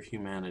 "Show your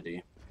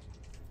humanity."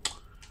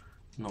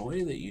 And the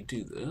way that you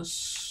do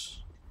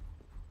this,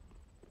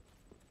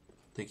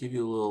 they give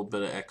you a little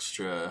bit of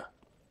extra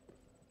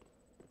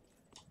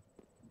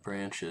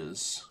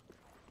branches.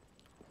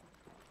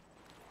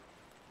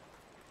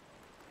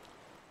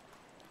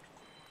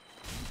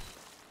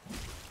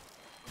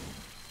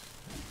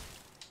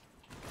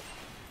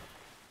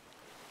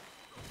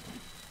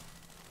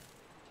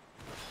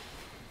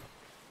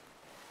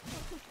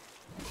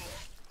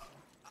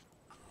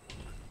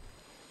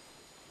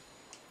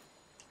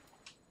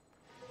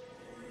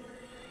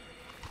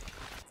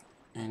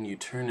 And you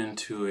turn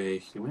into a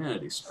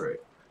humanity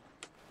sprite,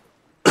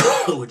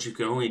 which you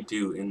can only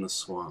do in the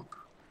swamp.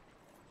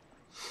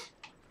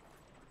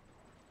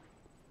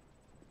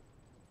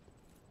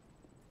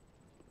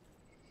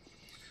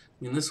 I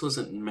mean, this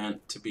wasn't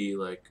meant to be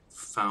like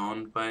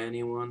found by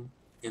anyone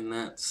in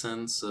that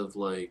sense of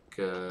like,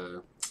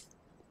 you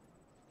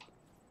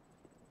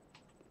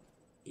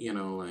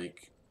know,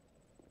 like,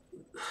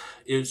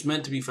 it was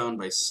meant to be found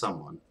by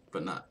someone,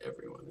 but not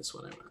everyone is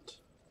what I meant.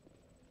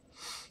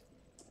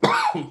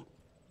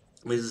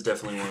 This is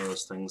definitely one of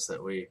those things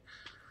that we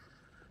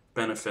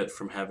benefit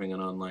from having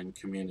an online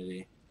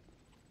community.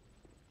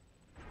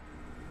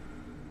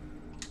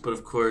 But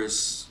of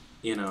course,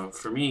 you know,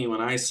 for me, when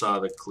I saw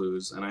the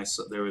clues, and I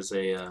saw there was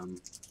a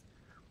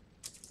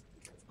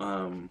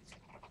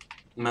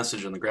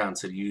message on the ground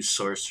that said use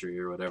sorcery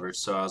or whatever,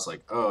 so I was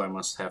like, oh, I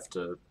must have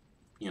to,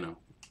 you know,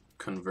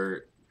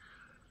 convert.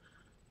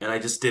 And I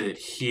just did it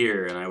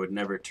here, and I would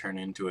never turn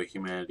into a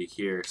humanity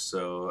here,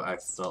 so I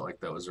felt like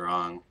that was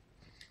wrong.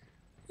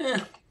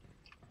 I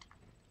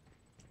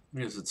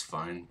guess it's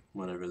fine,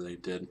 whatever they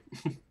did.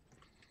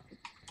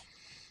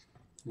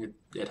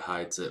 It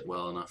hides it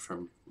well enough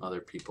from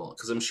other people.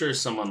 Because I'm sure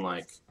someone,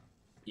 like,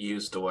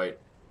 used a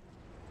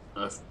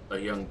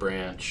young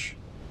branch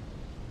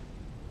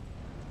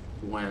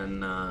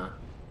when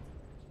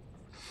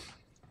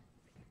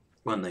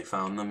when they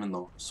found them in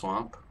the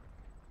swamp.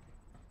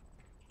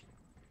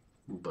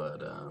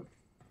 But,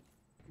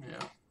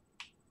 yeah.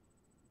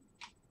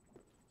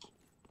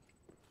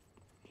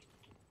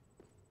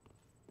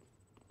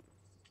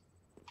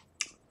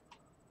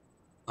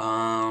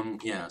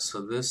 Yeah,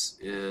 so this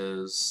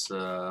is,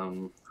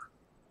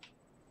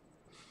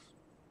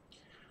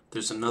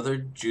 there's another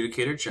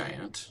Judicator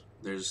Giant.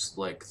 There's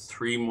like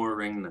 3 more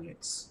Ring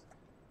Knights.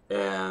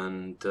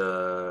 And,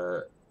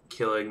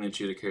 killing the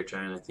Judicator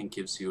Giant, I think,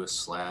 gives you a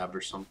slab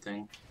or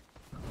something.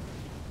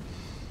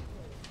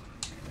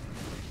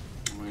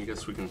 I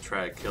guess we can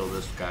try to kill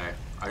this guy.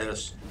 I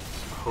just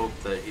hope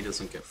that he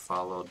doesn't get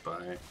followed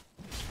by...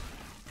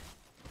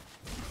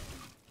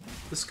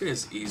 This guy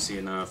is easy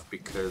enough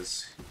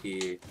because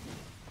he...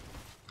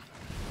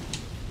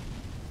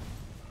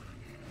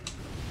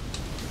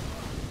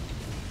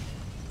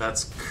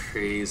 That's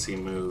crazy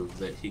move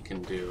that he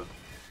can do.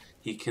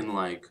 He can,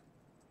 like,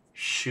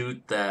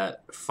 shoot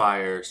that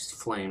fire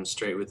flame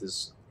straight with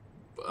his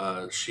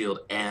shield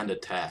and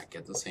attack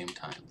at the same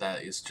time.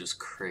 That is just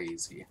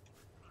crazy.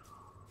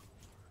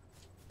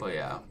 But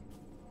yeah.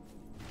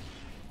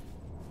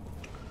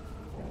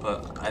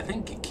 But I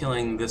think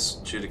killing this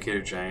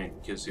Judicator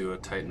Giant gives you a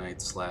Titanite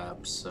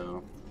slab,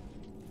 so...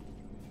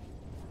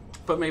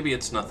 But maybe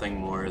it's nothing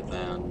more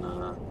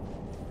than...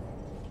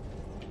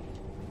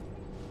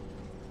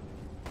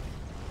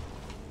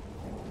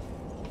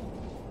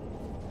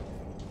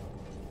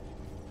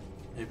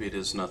 Maybe it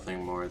is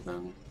nothing more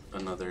than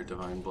another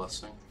Divine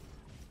Blessing.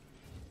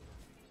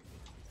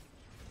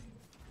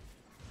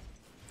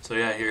 So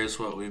yeah, here's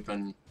what we've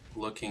been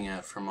looking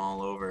at from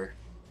all over.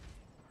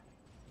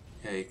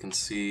 Yeah, you can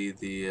see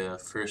the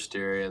first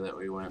area that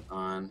we went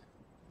on.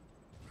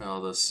 Where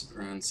all those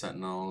Rune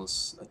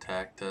Sentinels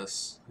attacked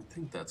us. I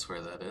think that's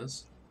where that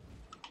is.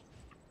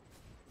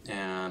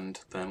 And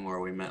then where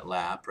we met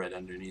Lap, right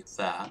underneath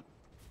that.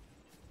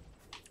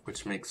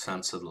 Which makes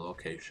sense of the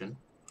location.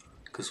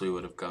 Because we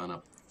would have gone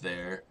up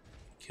there,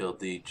 killed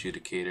the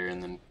Judicator,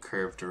 and then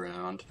curved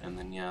around. And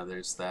then yeah,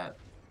 there's that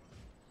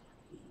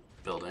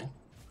building.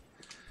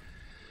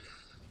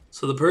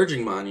 So the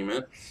Purging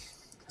Monument,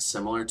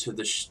 similar to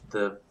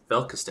the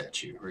Velka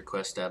statue,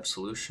 request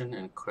absolution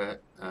and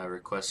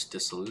request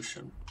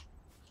dissolution.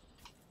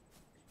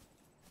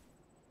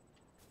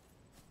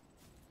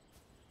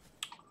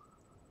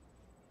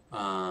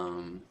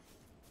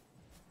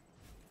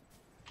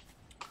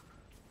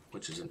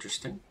 Which is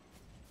interesting.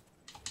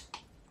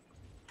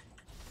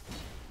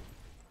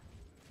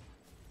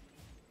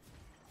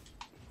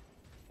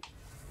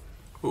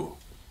 Ooh,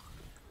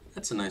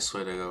 that's a nice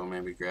way to go.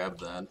 Maybe grab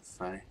that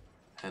if I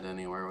had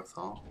any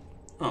wherewithal.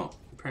 Oh,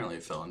 apparently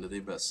it fell into the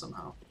abyss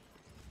somehow.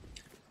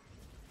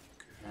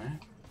 Okay.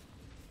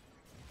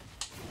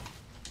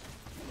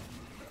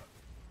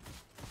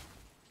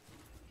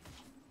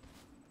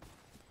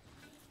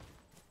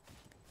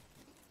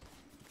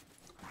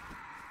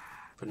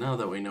 But now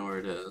that we know where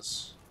it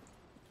is,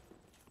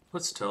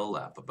 let's tell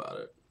Lap about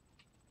it.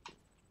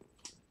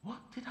 What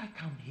did I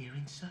come here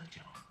in search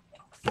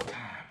of? Damn.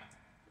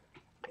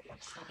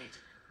 Stop it.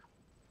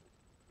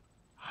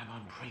 I'm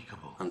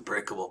unbreakable.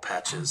 Unbreakable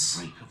Patches.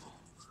 Unbreakable.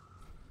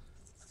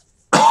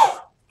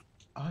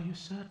 Are you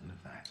certain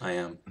of that? I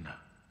am. No.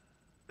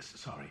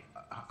 Sorry,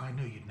 I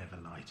know you'd never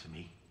lie to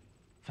me.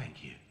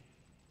 Thank you.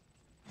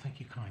 Thank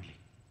you kindly.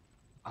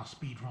 I'll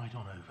speed right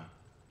on over.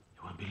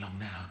 It won't be long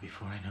now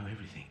before I know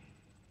everything.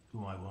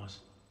 Who I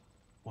was,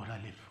 what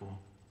I lived for,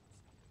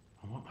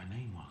 and what my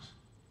name was.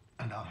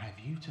 And I'll have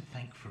you to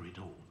thank for it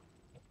all.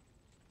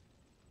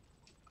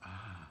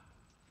 Ah,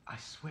 I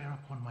swear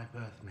upon my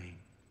birth name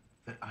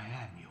that I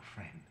am your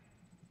friend.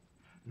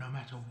 No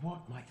matter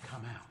what might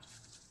come out,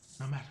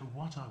 no matter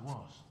what I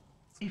was,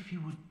 if you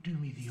would do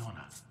me the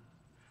honor,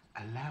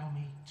 allow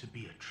me to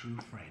be a true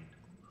friend.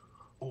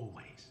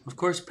 Always. Of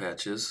course,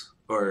 Patches.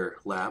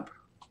 Or Lap.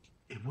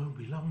 It won't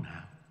be long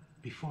now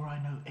before I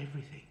know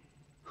everything.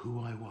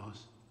 Who I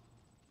was,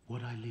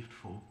 what I lived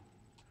for,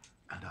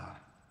 and I.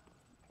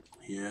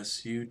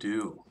 Yes, you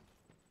do.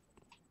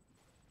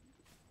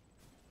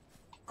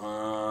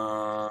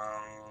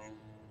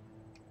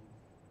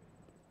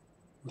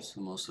 What's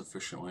the most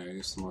efficient way? I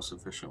guess the most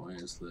efficient way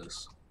is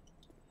this.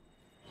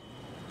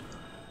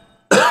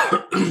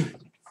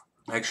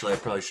 Actually, I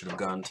probably should have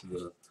gone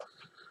to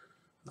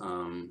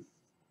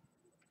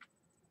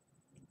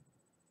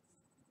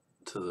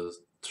the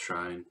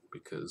shrine,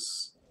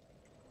 because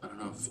I don't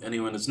know if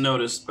anyone has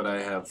noticed, but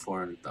I have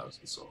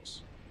 400,000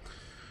 souls.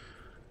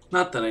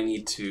 Not that I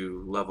need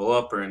to level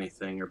up or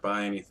anything, or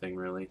buy anything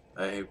really.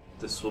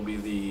 This will be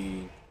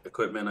the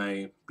equipment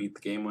I beat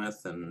the game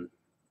with, and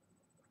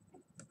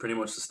pretty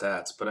much the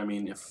stats. But I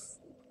mean, if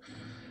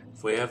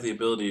we have the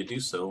ability to do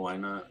so, why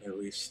not at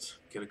least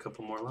get a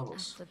couple more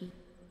levels?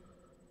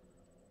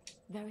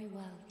 Very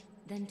well,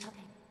 then tell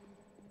him.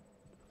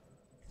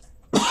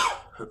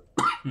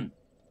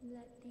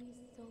 Let these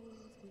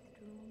souls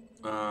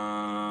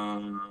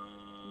withdrawn.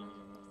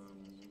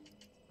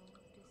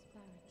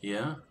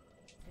 Yeah.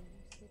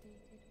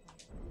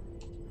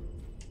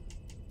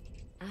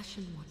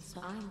 Ashen ones So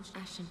I'm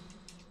Ashen.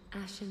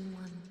 Ashen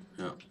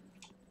 1.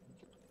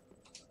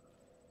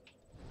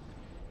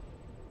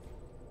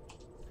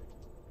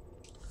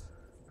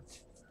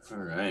 Yeah.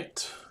 All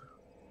right.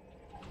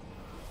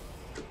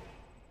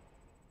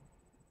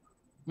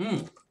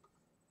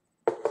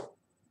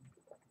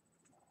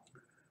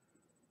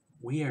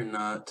 We are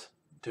not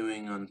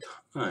doing on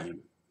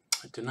time.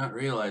 I did not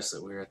realize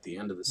that we were at the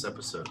end of this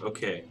episode.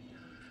 Okay.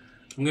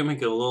 I'm going to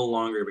make it a little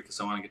longer because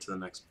I want to get to the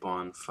next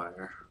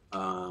bonfire.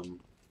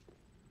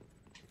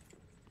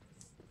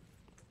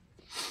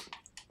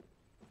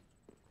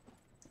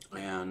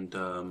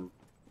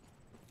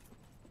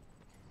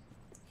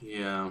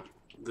 Yeah,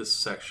 this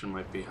section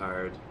might be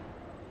hard.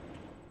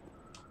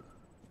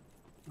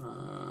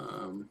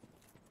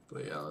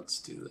 But yeah, let's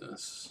do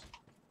this.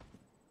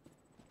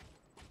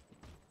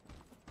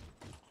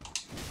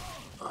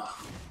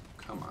 Oh,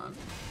 come on.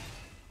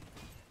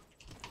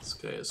 This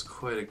guy is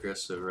quite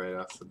aggressive right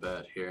off the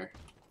bat here.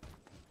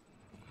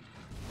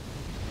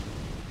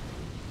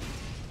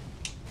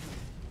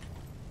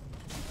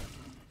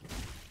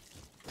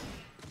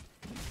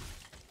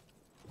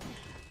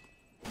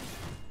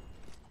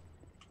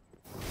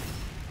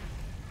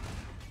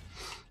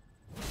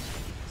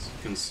 As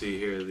you can see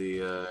here, the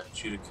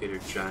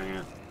Adjudicator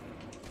Giant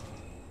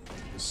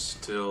is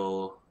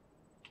still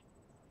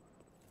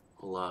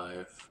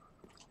alive.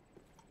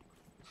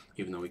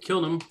 Even though we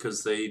killed them,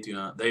 because they do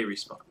not, they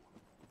respawn.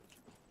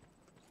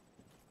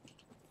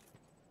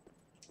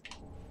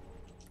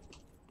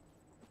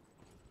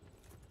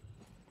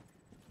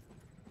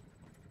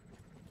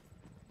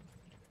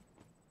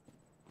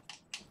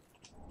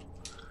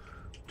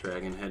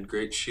 Dragonhead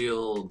Great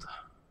Shield.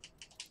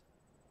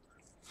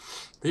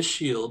 This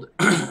shield,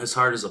 as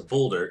hard as a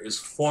boulder, is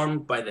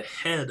formed by the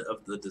head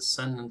of the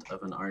descendant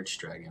of an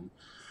archdragon.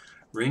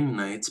 Ring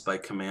knights, by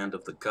command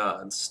of the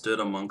gods, stood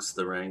amongst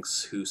the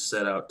ranks who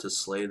set out to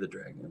slay the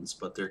dragons,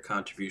 but their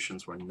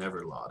contributions were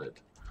never lauded.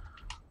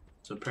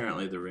 So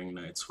apparently the ring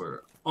knights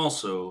were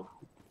also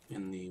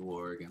in the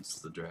war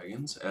against the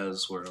dragons,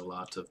 as were a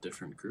lot of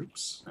different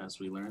groups, as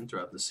we learned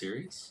throughout the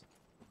series.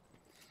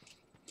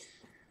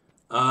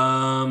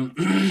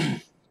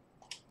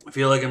 I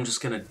feel like I'm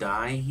just gonna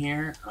die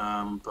here,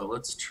 but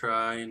let's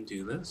try and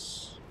do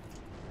this.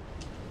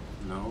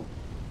 No.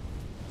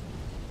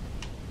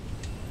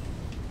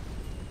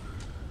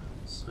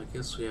 So I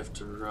guess we have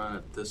to run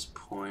at this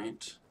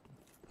point.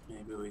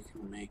 Maybe we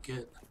can make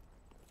it.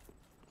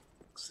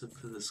 Except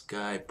for this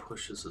guy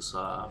pushes us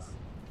off.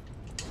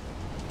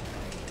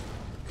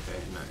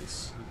 Okay,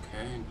 nice.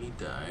 Okay, and he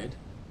died.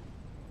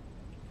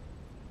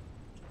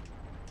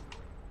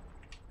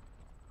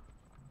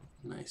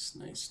 Nice,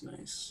 nice,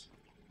 nice.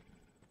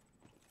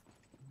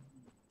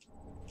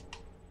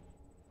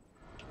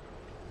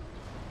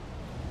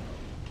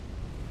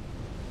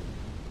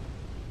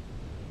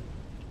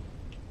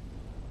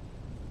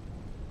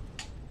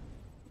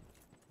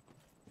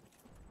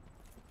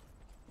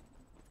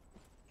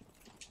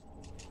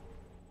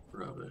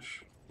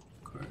 Rubbish,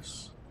 of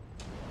course.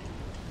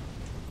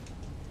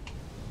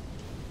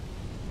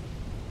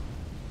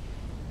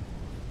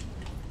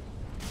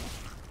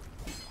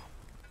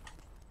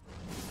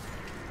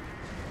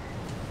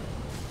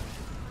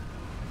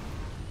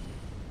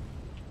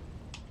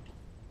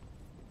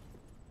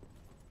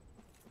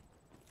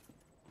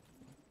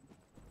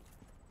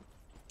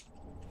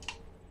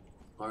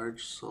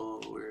 Large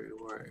soul weary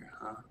warrior,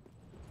 huh?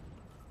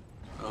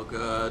 Oh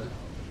god.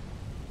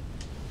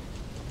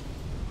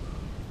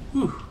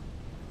 Whew.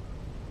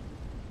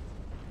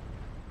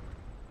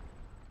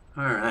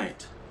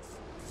 Alright.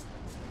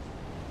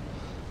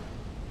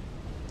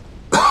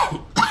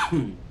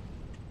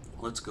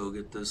 Let's go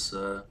get this,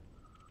 man,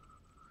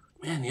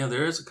 yeah,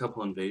 there is a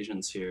couple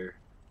invasions here.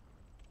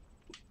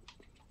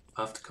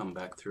 I'll have to come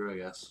back through, I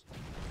guess.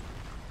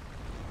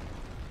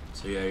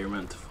 So yeah, you're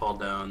meant to fall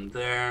down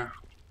there.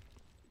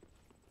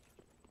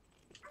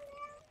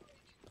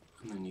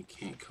 And then you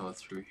can't go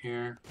through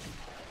here.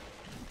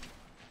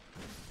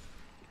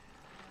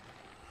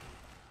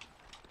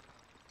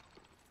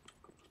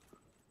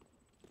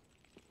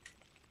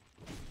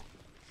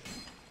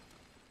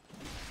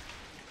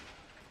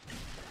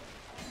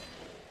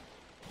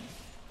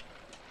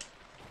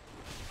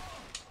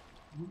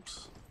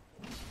 Oops.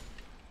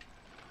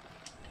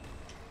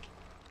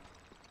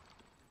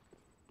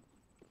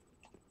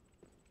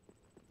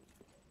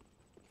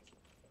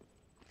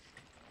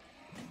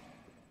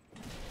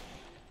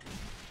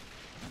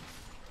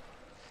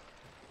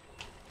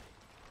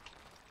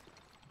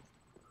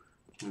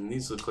 And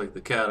these look like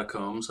the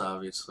catacombs,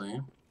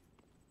 obviously.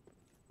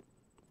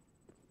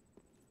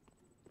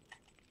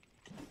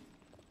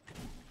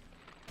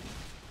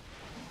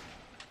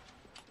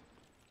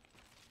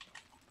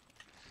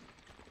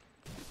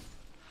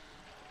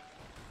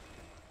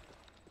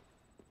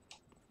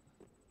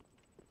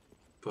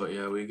 But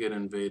yeah, we get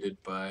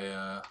invaded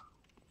by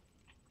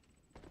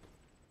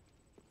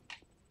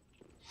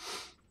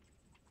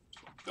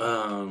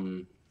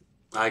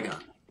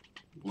Igon.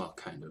 Well,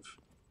 kind of.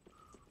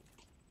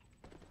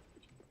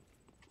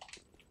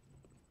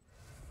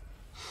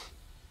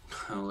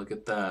 Oh, look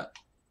at that.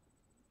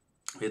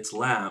 It's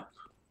lap,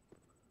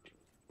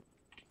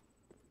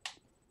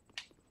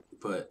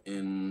 but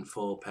in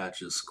full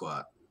patches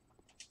squat.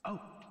 Oh,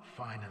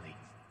 finally,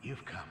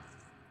 you've come.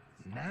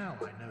 Now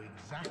I know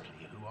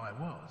exactly who I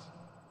was.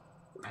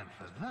 And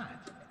for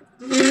that,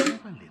 I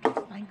have a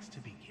little thanks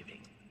to be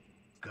giving.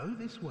 Go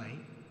this way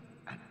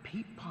and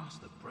peep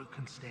past the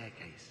broken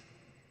staircase.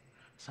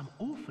 Some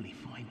awfully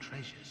fine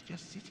treasures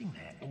just sitting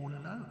there all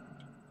alone.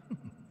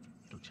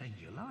 It'll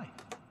change your life.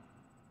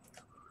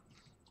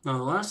 Now,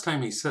 the last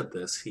time he said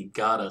this, he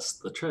got us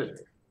the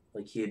treasure.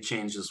 Like, he had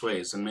changed his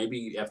ways. And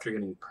maybe after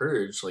getting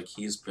purged, like,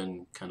 he's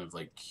been kind of,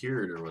 like,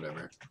 cured or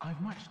whatever.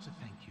 I've much to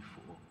thank you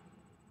for.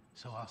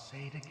 So I'll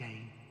say it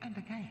again and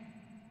again.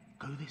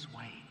 Go this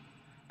way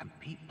and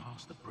peep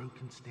past the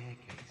broken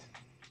staircase.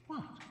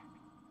 What?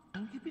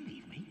 Don't you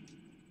believe me?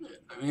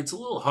 I mean, it's a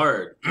little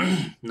hard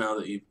now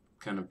that you've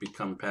kind of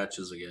become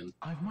Patches again.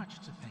 I've much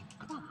to thank.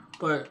 Come on.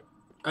 But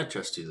I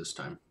trust you this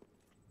time.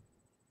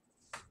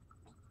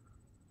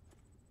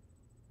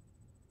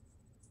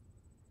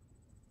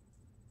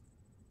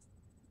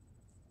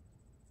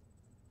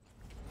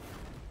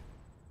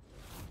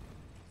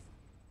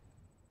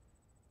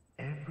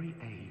 Every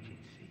age,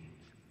 it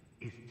seems,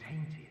 is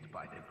tainted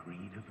by the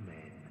greed of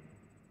men.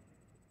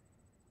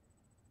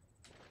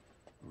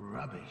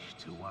 Rubbish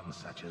to one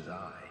such as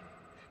I,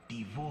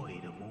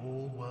 devoid of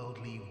all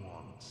worldly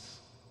wants.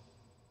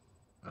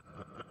 I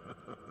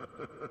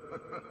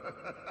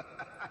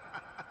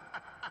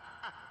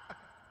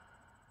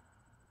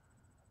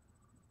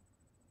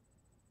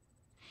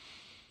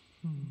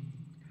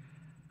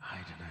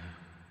don't know.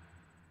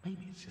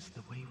 Maybe it's just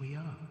the way we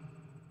are.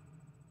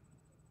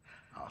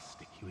 I'll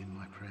stick you in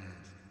my prayers.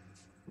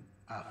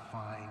 A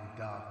fine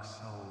dark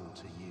soul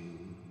to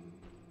you.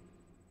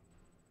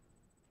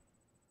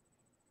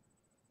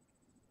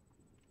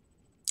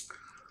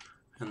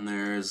 And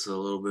there's a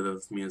little bit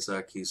of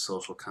Miyazaki's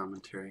social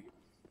commentary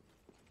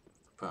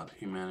about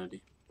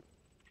humanity.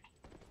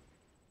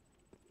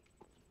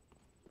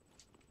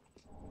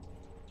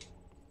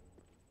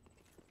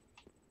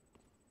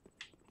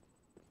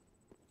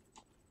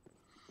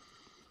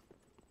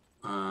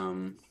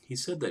 He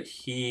said that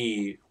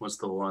he was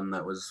the one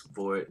that was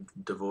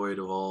devoid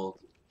of all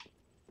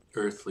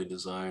earthly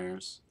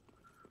desires,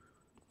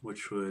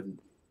 which would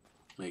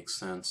make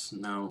sense.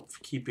 Now,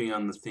 keeping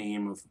on the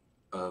theme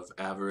of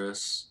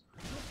avarice,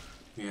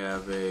 we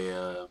have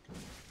a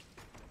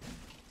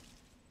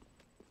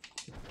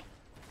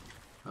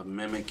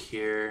mimic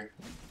here,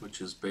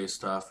 which is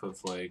based off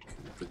of like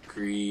the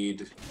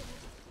greed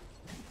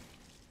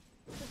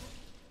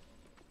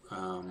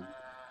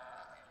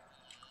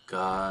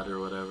god or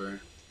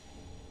whatever,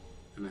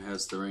 and it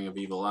has the Ring of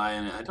Evil Eye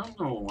in it. I don't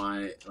know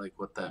why, like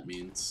what that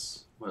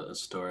means, what a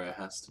story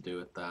has to do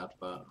with that,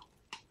 but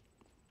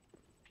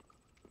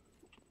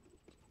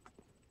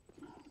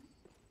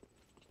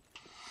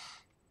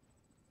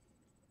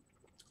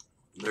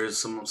there's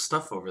some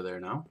stuff over there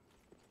now.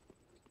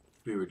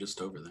 We were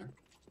just over there.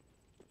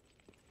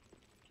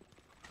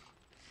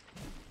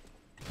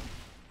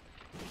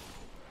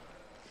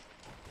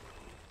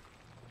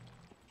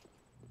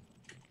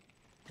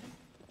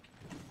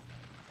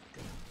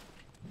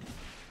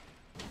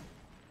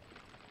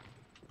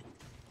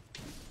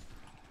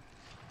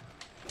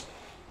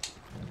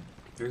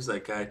 There's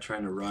that guy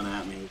trying to run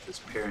at me with his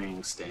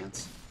parrying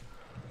stance.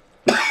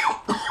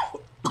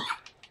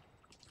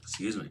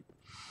 Excuse me.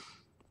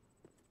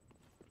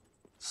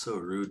 So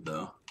rude,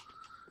 though.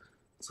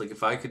 It's like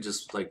if I could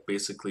just, like,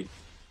 basically...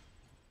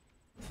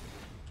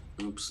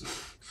 Oops.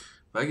 If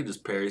I could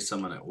just parry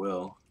someone at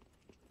will,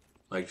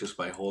 like, just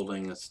by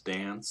holding a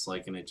stance,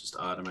 like, and it just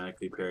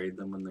automatically parried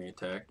them when they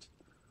attacked,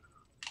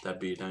 that'd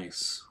be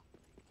nice.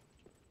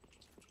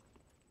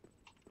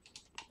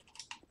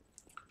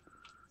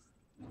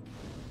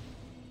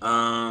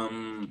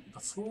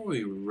 Before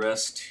we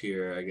rest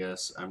here, I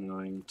guess I'm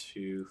going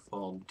to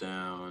fall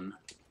down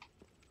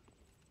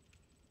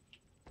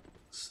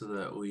so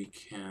that we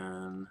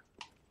can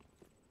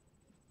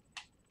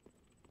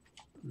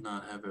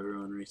not have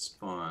everyone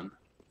respawn.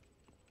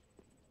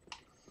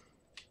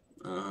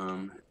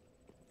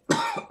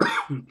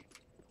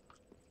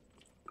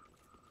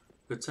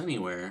 If it's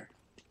anywhere,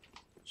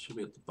 it should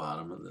be at the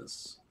bottom of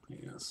this, I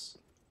guess.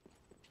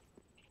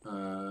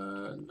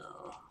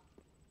 No.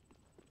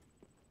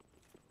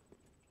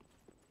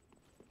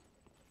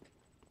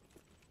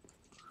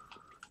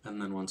 And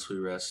then once we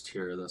rest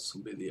here, this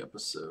will be the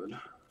episode.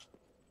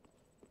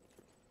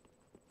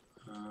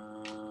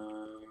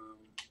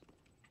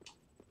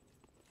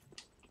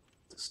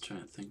 Just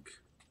trying to think.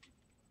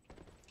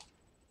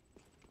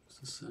 Is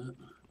this it?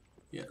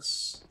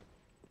 Yes.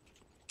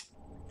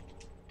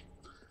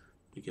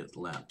 You get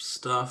lap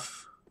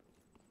stuff.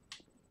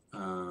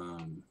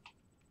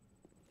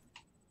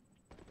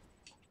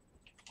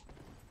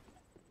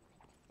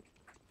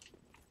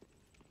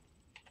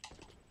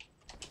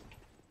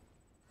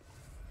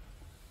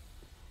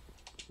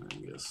 I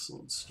guess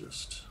let's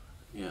just,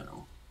 you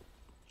know,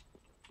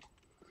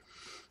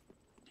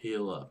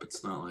 heal up.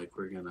 It's not like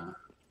we're gonna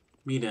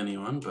meet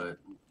anyone, but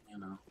you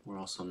know, we're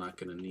also not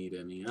going to need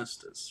any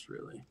Estus,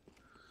 really.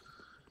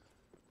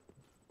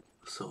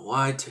 So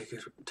why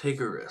take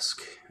a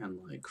risk and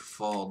like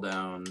fall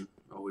down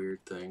a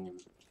weird thing and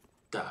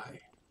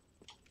die?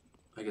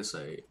 I guess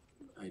I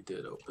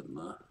did open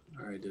the,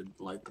 or I did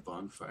light the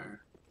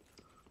bonfire.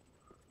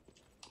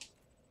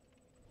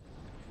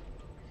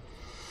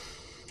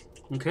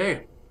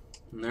 Okay,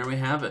 and there we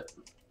have it.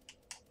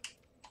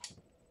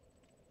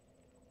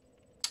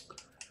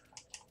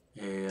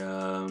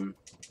 There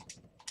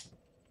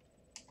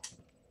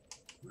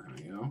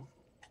we go.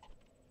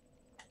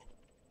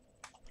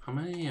 How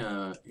many,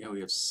 yeah, we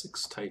have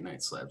 6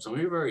 Titanite slabs, and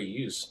we've already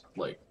used,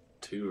 like,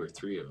 2 or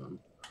 3 of them,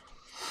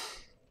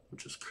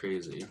 which is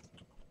crazy.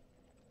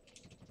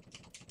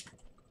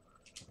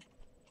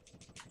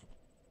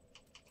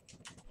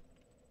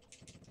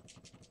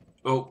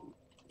 Oh,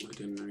 we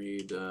didn't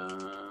read,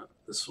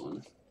 this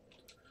one.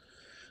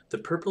 The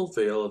purple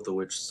veil of the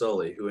witch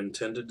Sully, who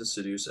intended to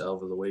seduce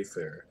Alva the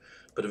Wayfarer,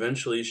 but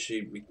eventually she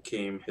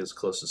became his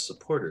closest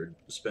supporter,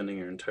 spending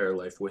her entire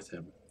life with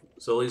him.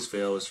 Sully's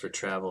veil was for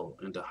travel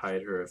and to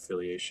hide her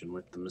affiliation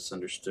with the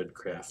misunderstood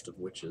craft of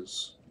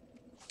witches.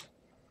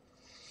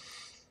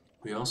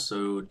 We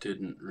also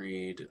didn't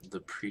read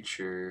the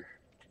preacher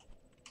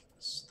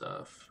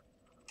stuff.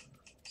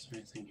 Is there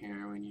anything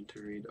here we need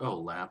to read? Oh,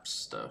 lapse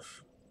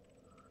stuff.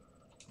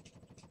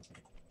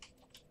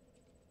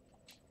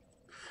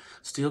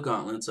 Steel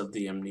gauntlets of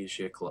the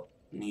amnesiac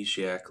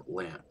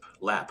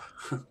lap.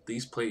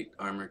 These plate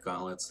armor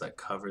gauntlets that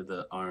cover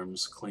the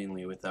arms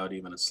cleanly without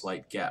even a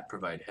slight gap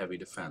provide heavy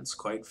defense,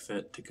 quite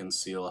fit to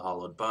conceal a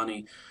hollowed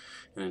body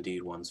and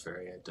indeed one's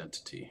very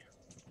identity.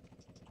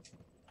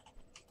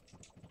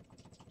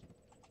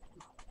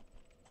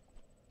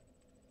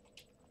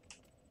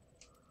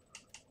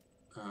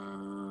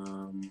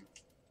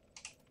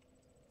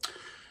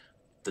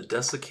 The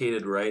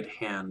desiccated right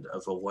hand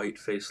of a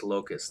white-faced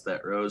locust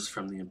that rose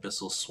from the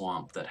abyssal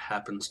swamp that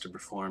happens to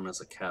perform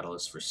as a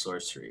catalyst for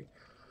sorcery.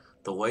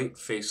 The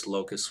white-faced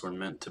locusts were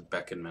meant to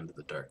beckon men to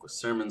the dark with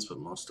sermons, but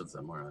most of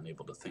them were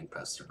unable to think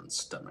past their own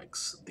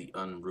stomachs. The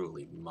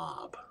unruly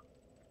mob.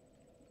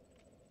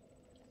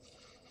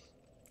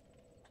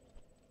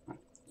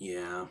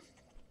 Yeah.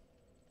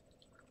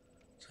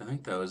 So I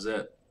think that was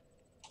it.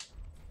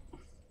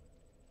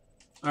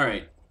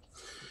 Alright.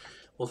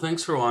 Well,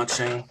 thanks for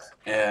watching,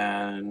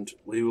 and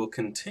we will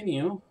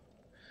continue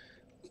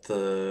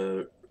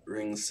the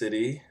Ring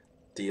City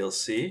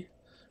DLC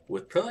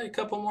with probably a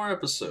couple more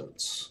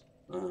episodes.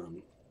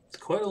 It's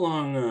quite a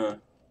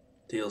long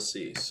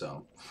DLC,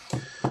 so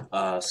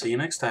see you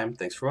next time.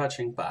 Thanks for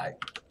watching. Bye.